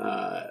recommend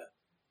the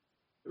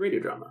radio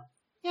drama.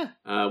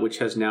 Yeah. Which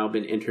has now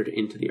been entered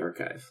into the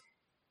archive.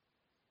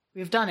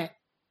 We've done it.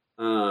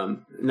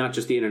 Not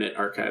just the Internet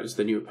Archives,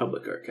 the New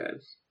Republic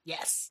archives.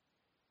 Yes.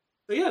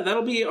 So yeah,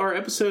 that'll be our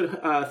episode.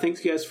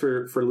 Thanks, guys,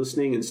 for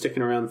listening and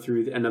sticking around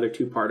through another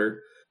two-parter.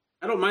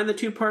 I don't mind the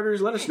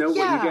two-parters. Let us know what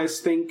you guys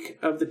think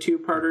of the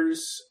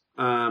two-parters.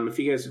 If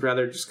you guys would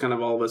rather just kind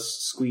of all of us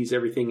squeeze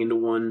everything into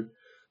one,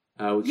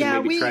 we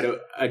can maybe try to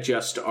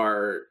adjust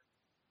our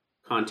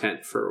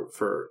content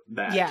for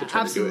that. Yeah, to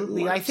try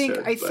absolutely. To do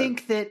it I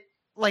think that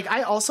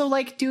I also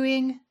like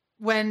doing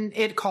when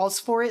it calls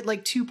for it,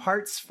 like 2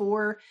 parts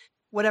for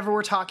whatever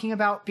we're talking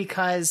about,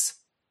 because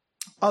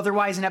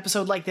otherwise an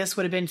episode like this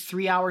would have been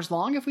 3 hours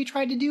long if we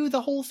tried to do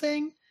the whole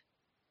thing.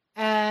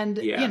 And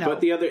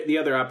but the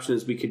other option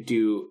is we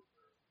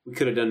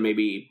could have done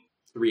maybe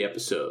 3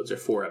 episodes or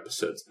 4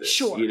 episodes.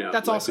 Sure,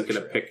 that's also we could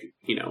have picked.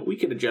 We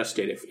could adjust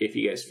it if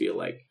you guys feel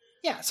like.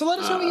 Yeah, so let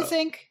us know what you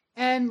think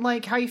and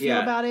how you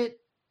feel about it.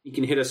 You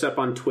can hit us up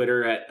on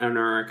Twitter at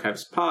NR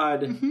Archives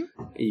Pod. Mm-hmm.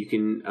 You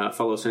can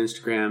follow us on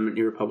Instagram,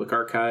 New Republic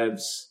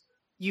Archives.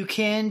 You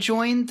can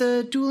join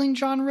the Dueling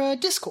Genre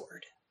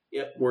Discord.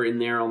 Yep, we're in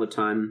there all the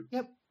time.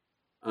 Yep.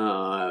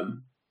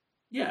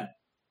 Yeah.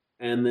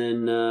 And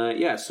then,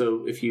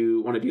 so if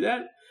you want to do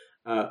that,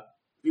 if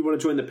you want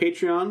to join the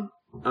Patreon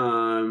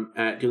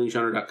at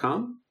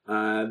duelinggenre.com,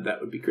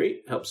 that would be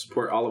great. Help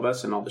support all of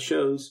us and all the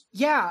shows.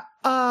 Yeah.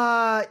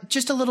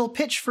 Just a little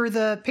pitch for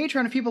the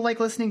Patreon if people like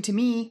listening to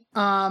me.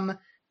 I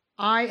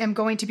am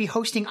going to be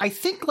hosting, I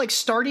think,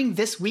 starting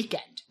this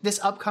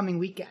upcoming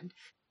weekend,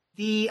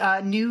 the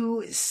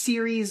new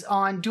series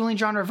on Dueling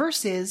Genre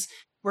Versus.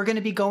 We're going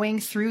to be going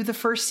through the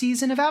first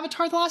season of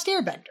Avatar: The Last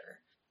Airbender.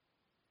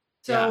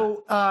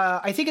 So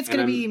I think it's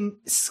going to be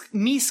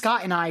me,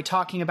 Scott, and I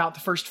talking about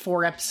the first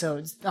 4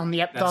 episodes on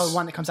the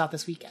one that comes out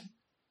this weekend.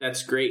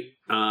 That's great.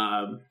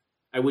 I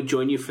would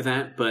join you for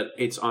that, but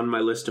it's on my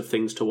list of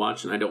things to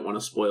watch, and I don't want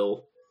to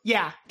spoil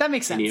Yeah, that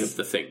makes sense. Any of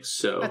the things.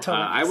 So totally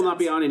I will not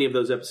be on any of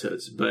those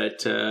episodes, but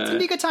it's gonna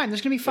be a good time.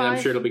 There's gonna be 5.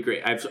 I'm sure it'll be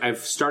great. I've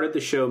started the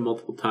show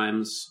multiple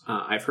times.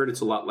 I've heard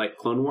it's a lot like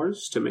Clone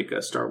Wars, to make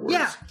a Star Wars.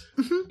 Yeah.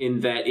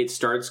 In that it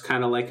starts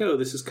kind of like, oh,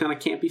 this is kind of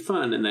campy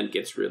fun, and then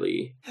gets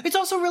really. It's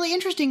also really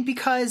interesting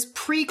because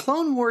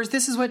pre-Clone Wars,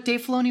 this is what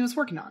Dave Filoni was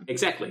working on.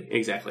 Exactly.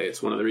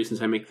 It's one of the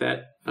reasons I make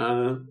that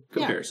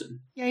comparison.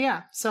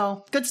 Yeah.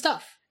 So good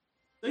stuff.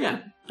 So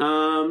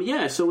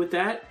So with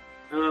that.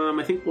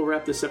 I think we'll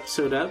wrap this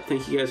episode up.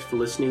 Thank you guys for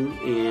listening,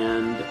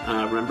 and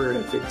remember,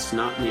 if it's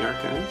not in the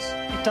archives,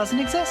 it doesn't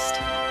exist.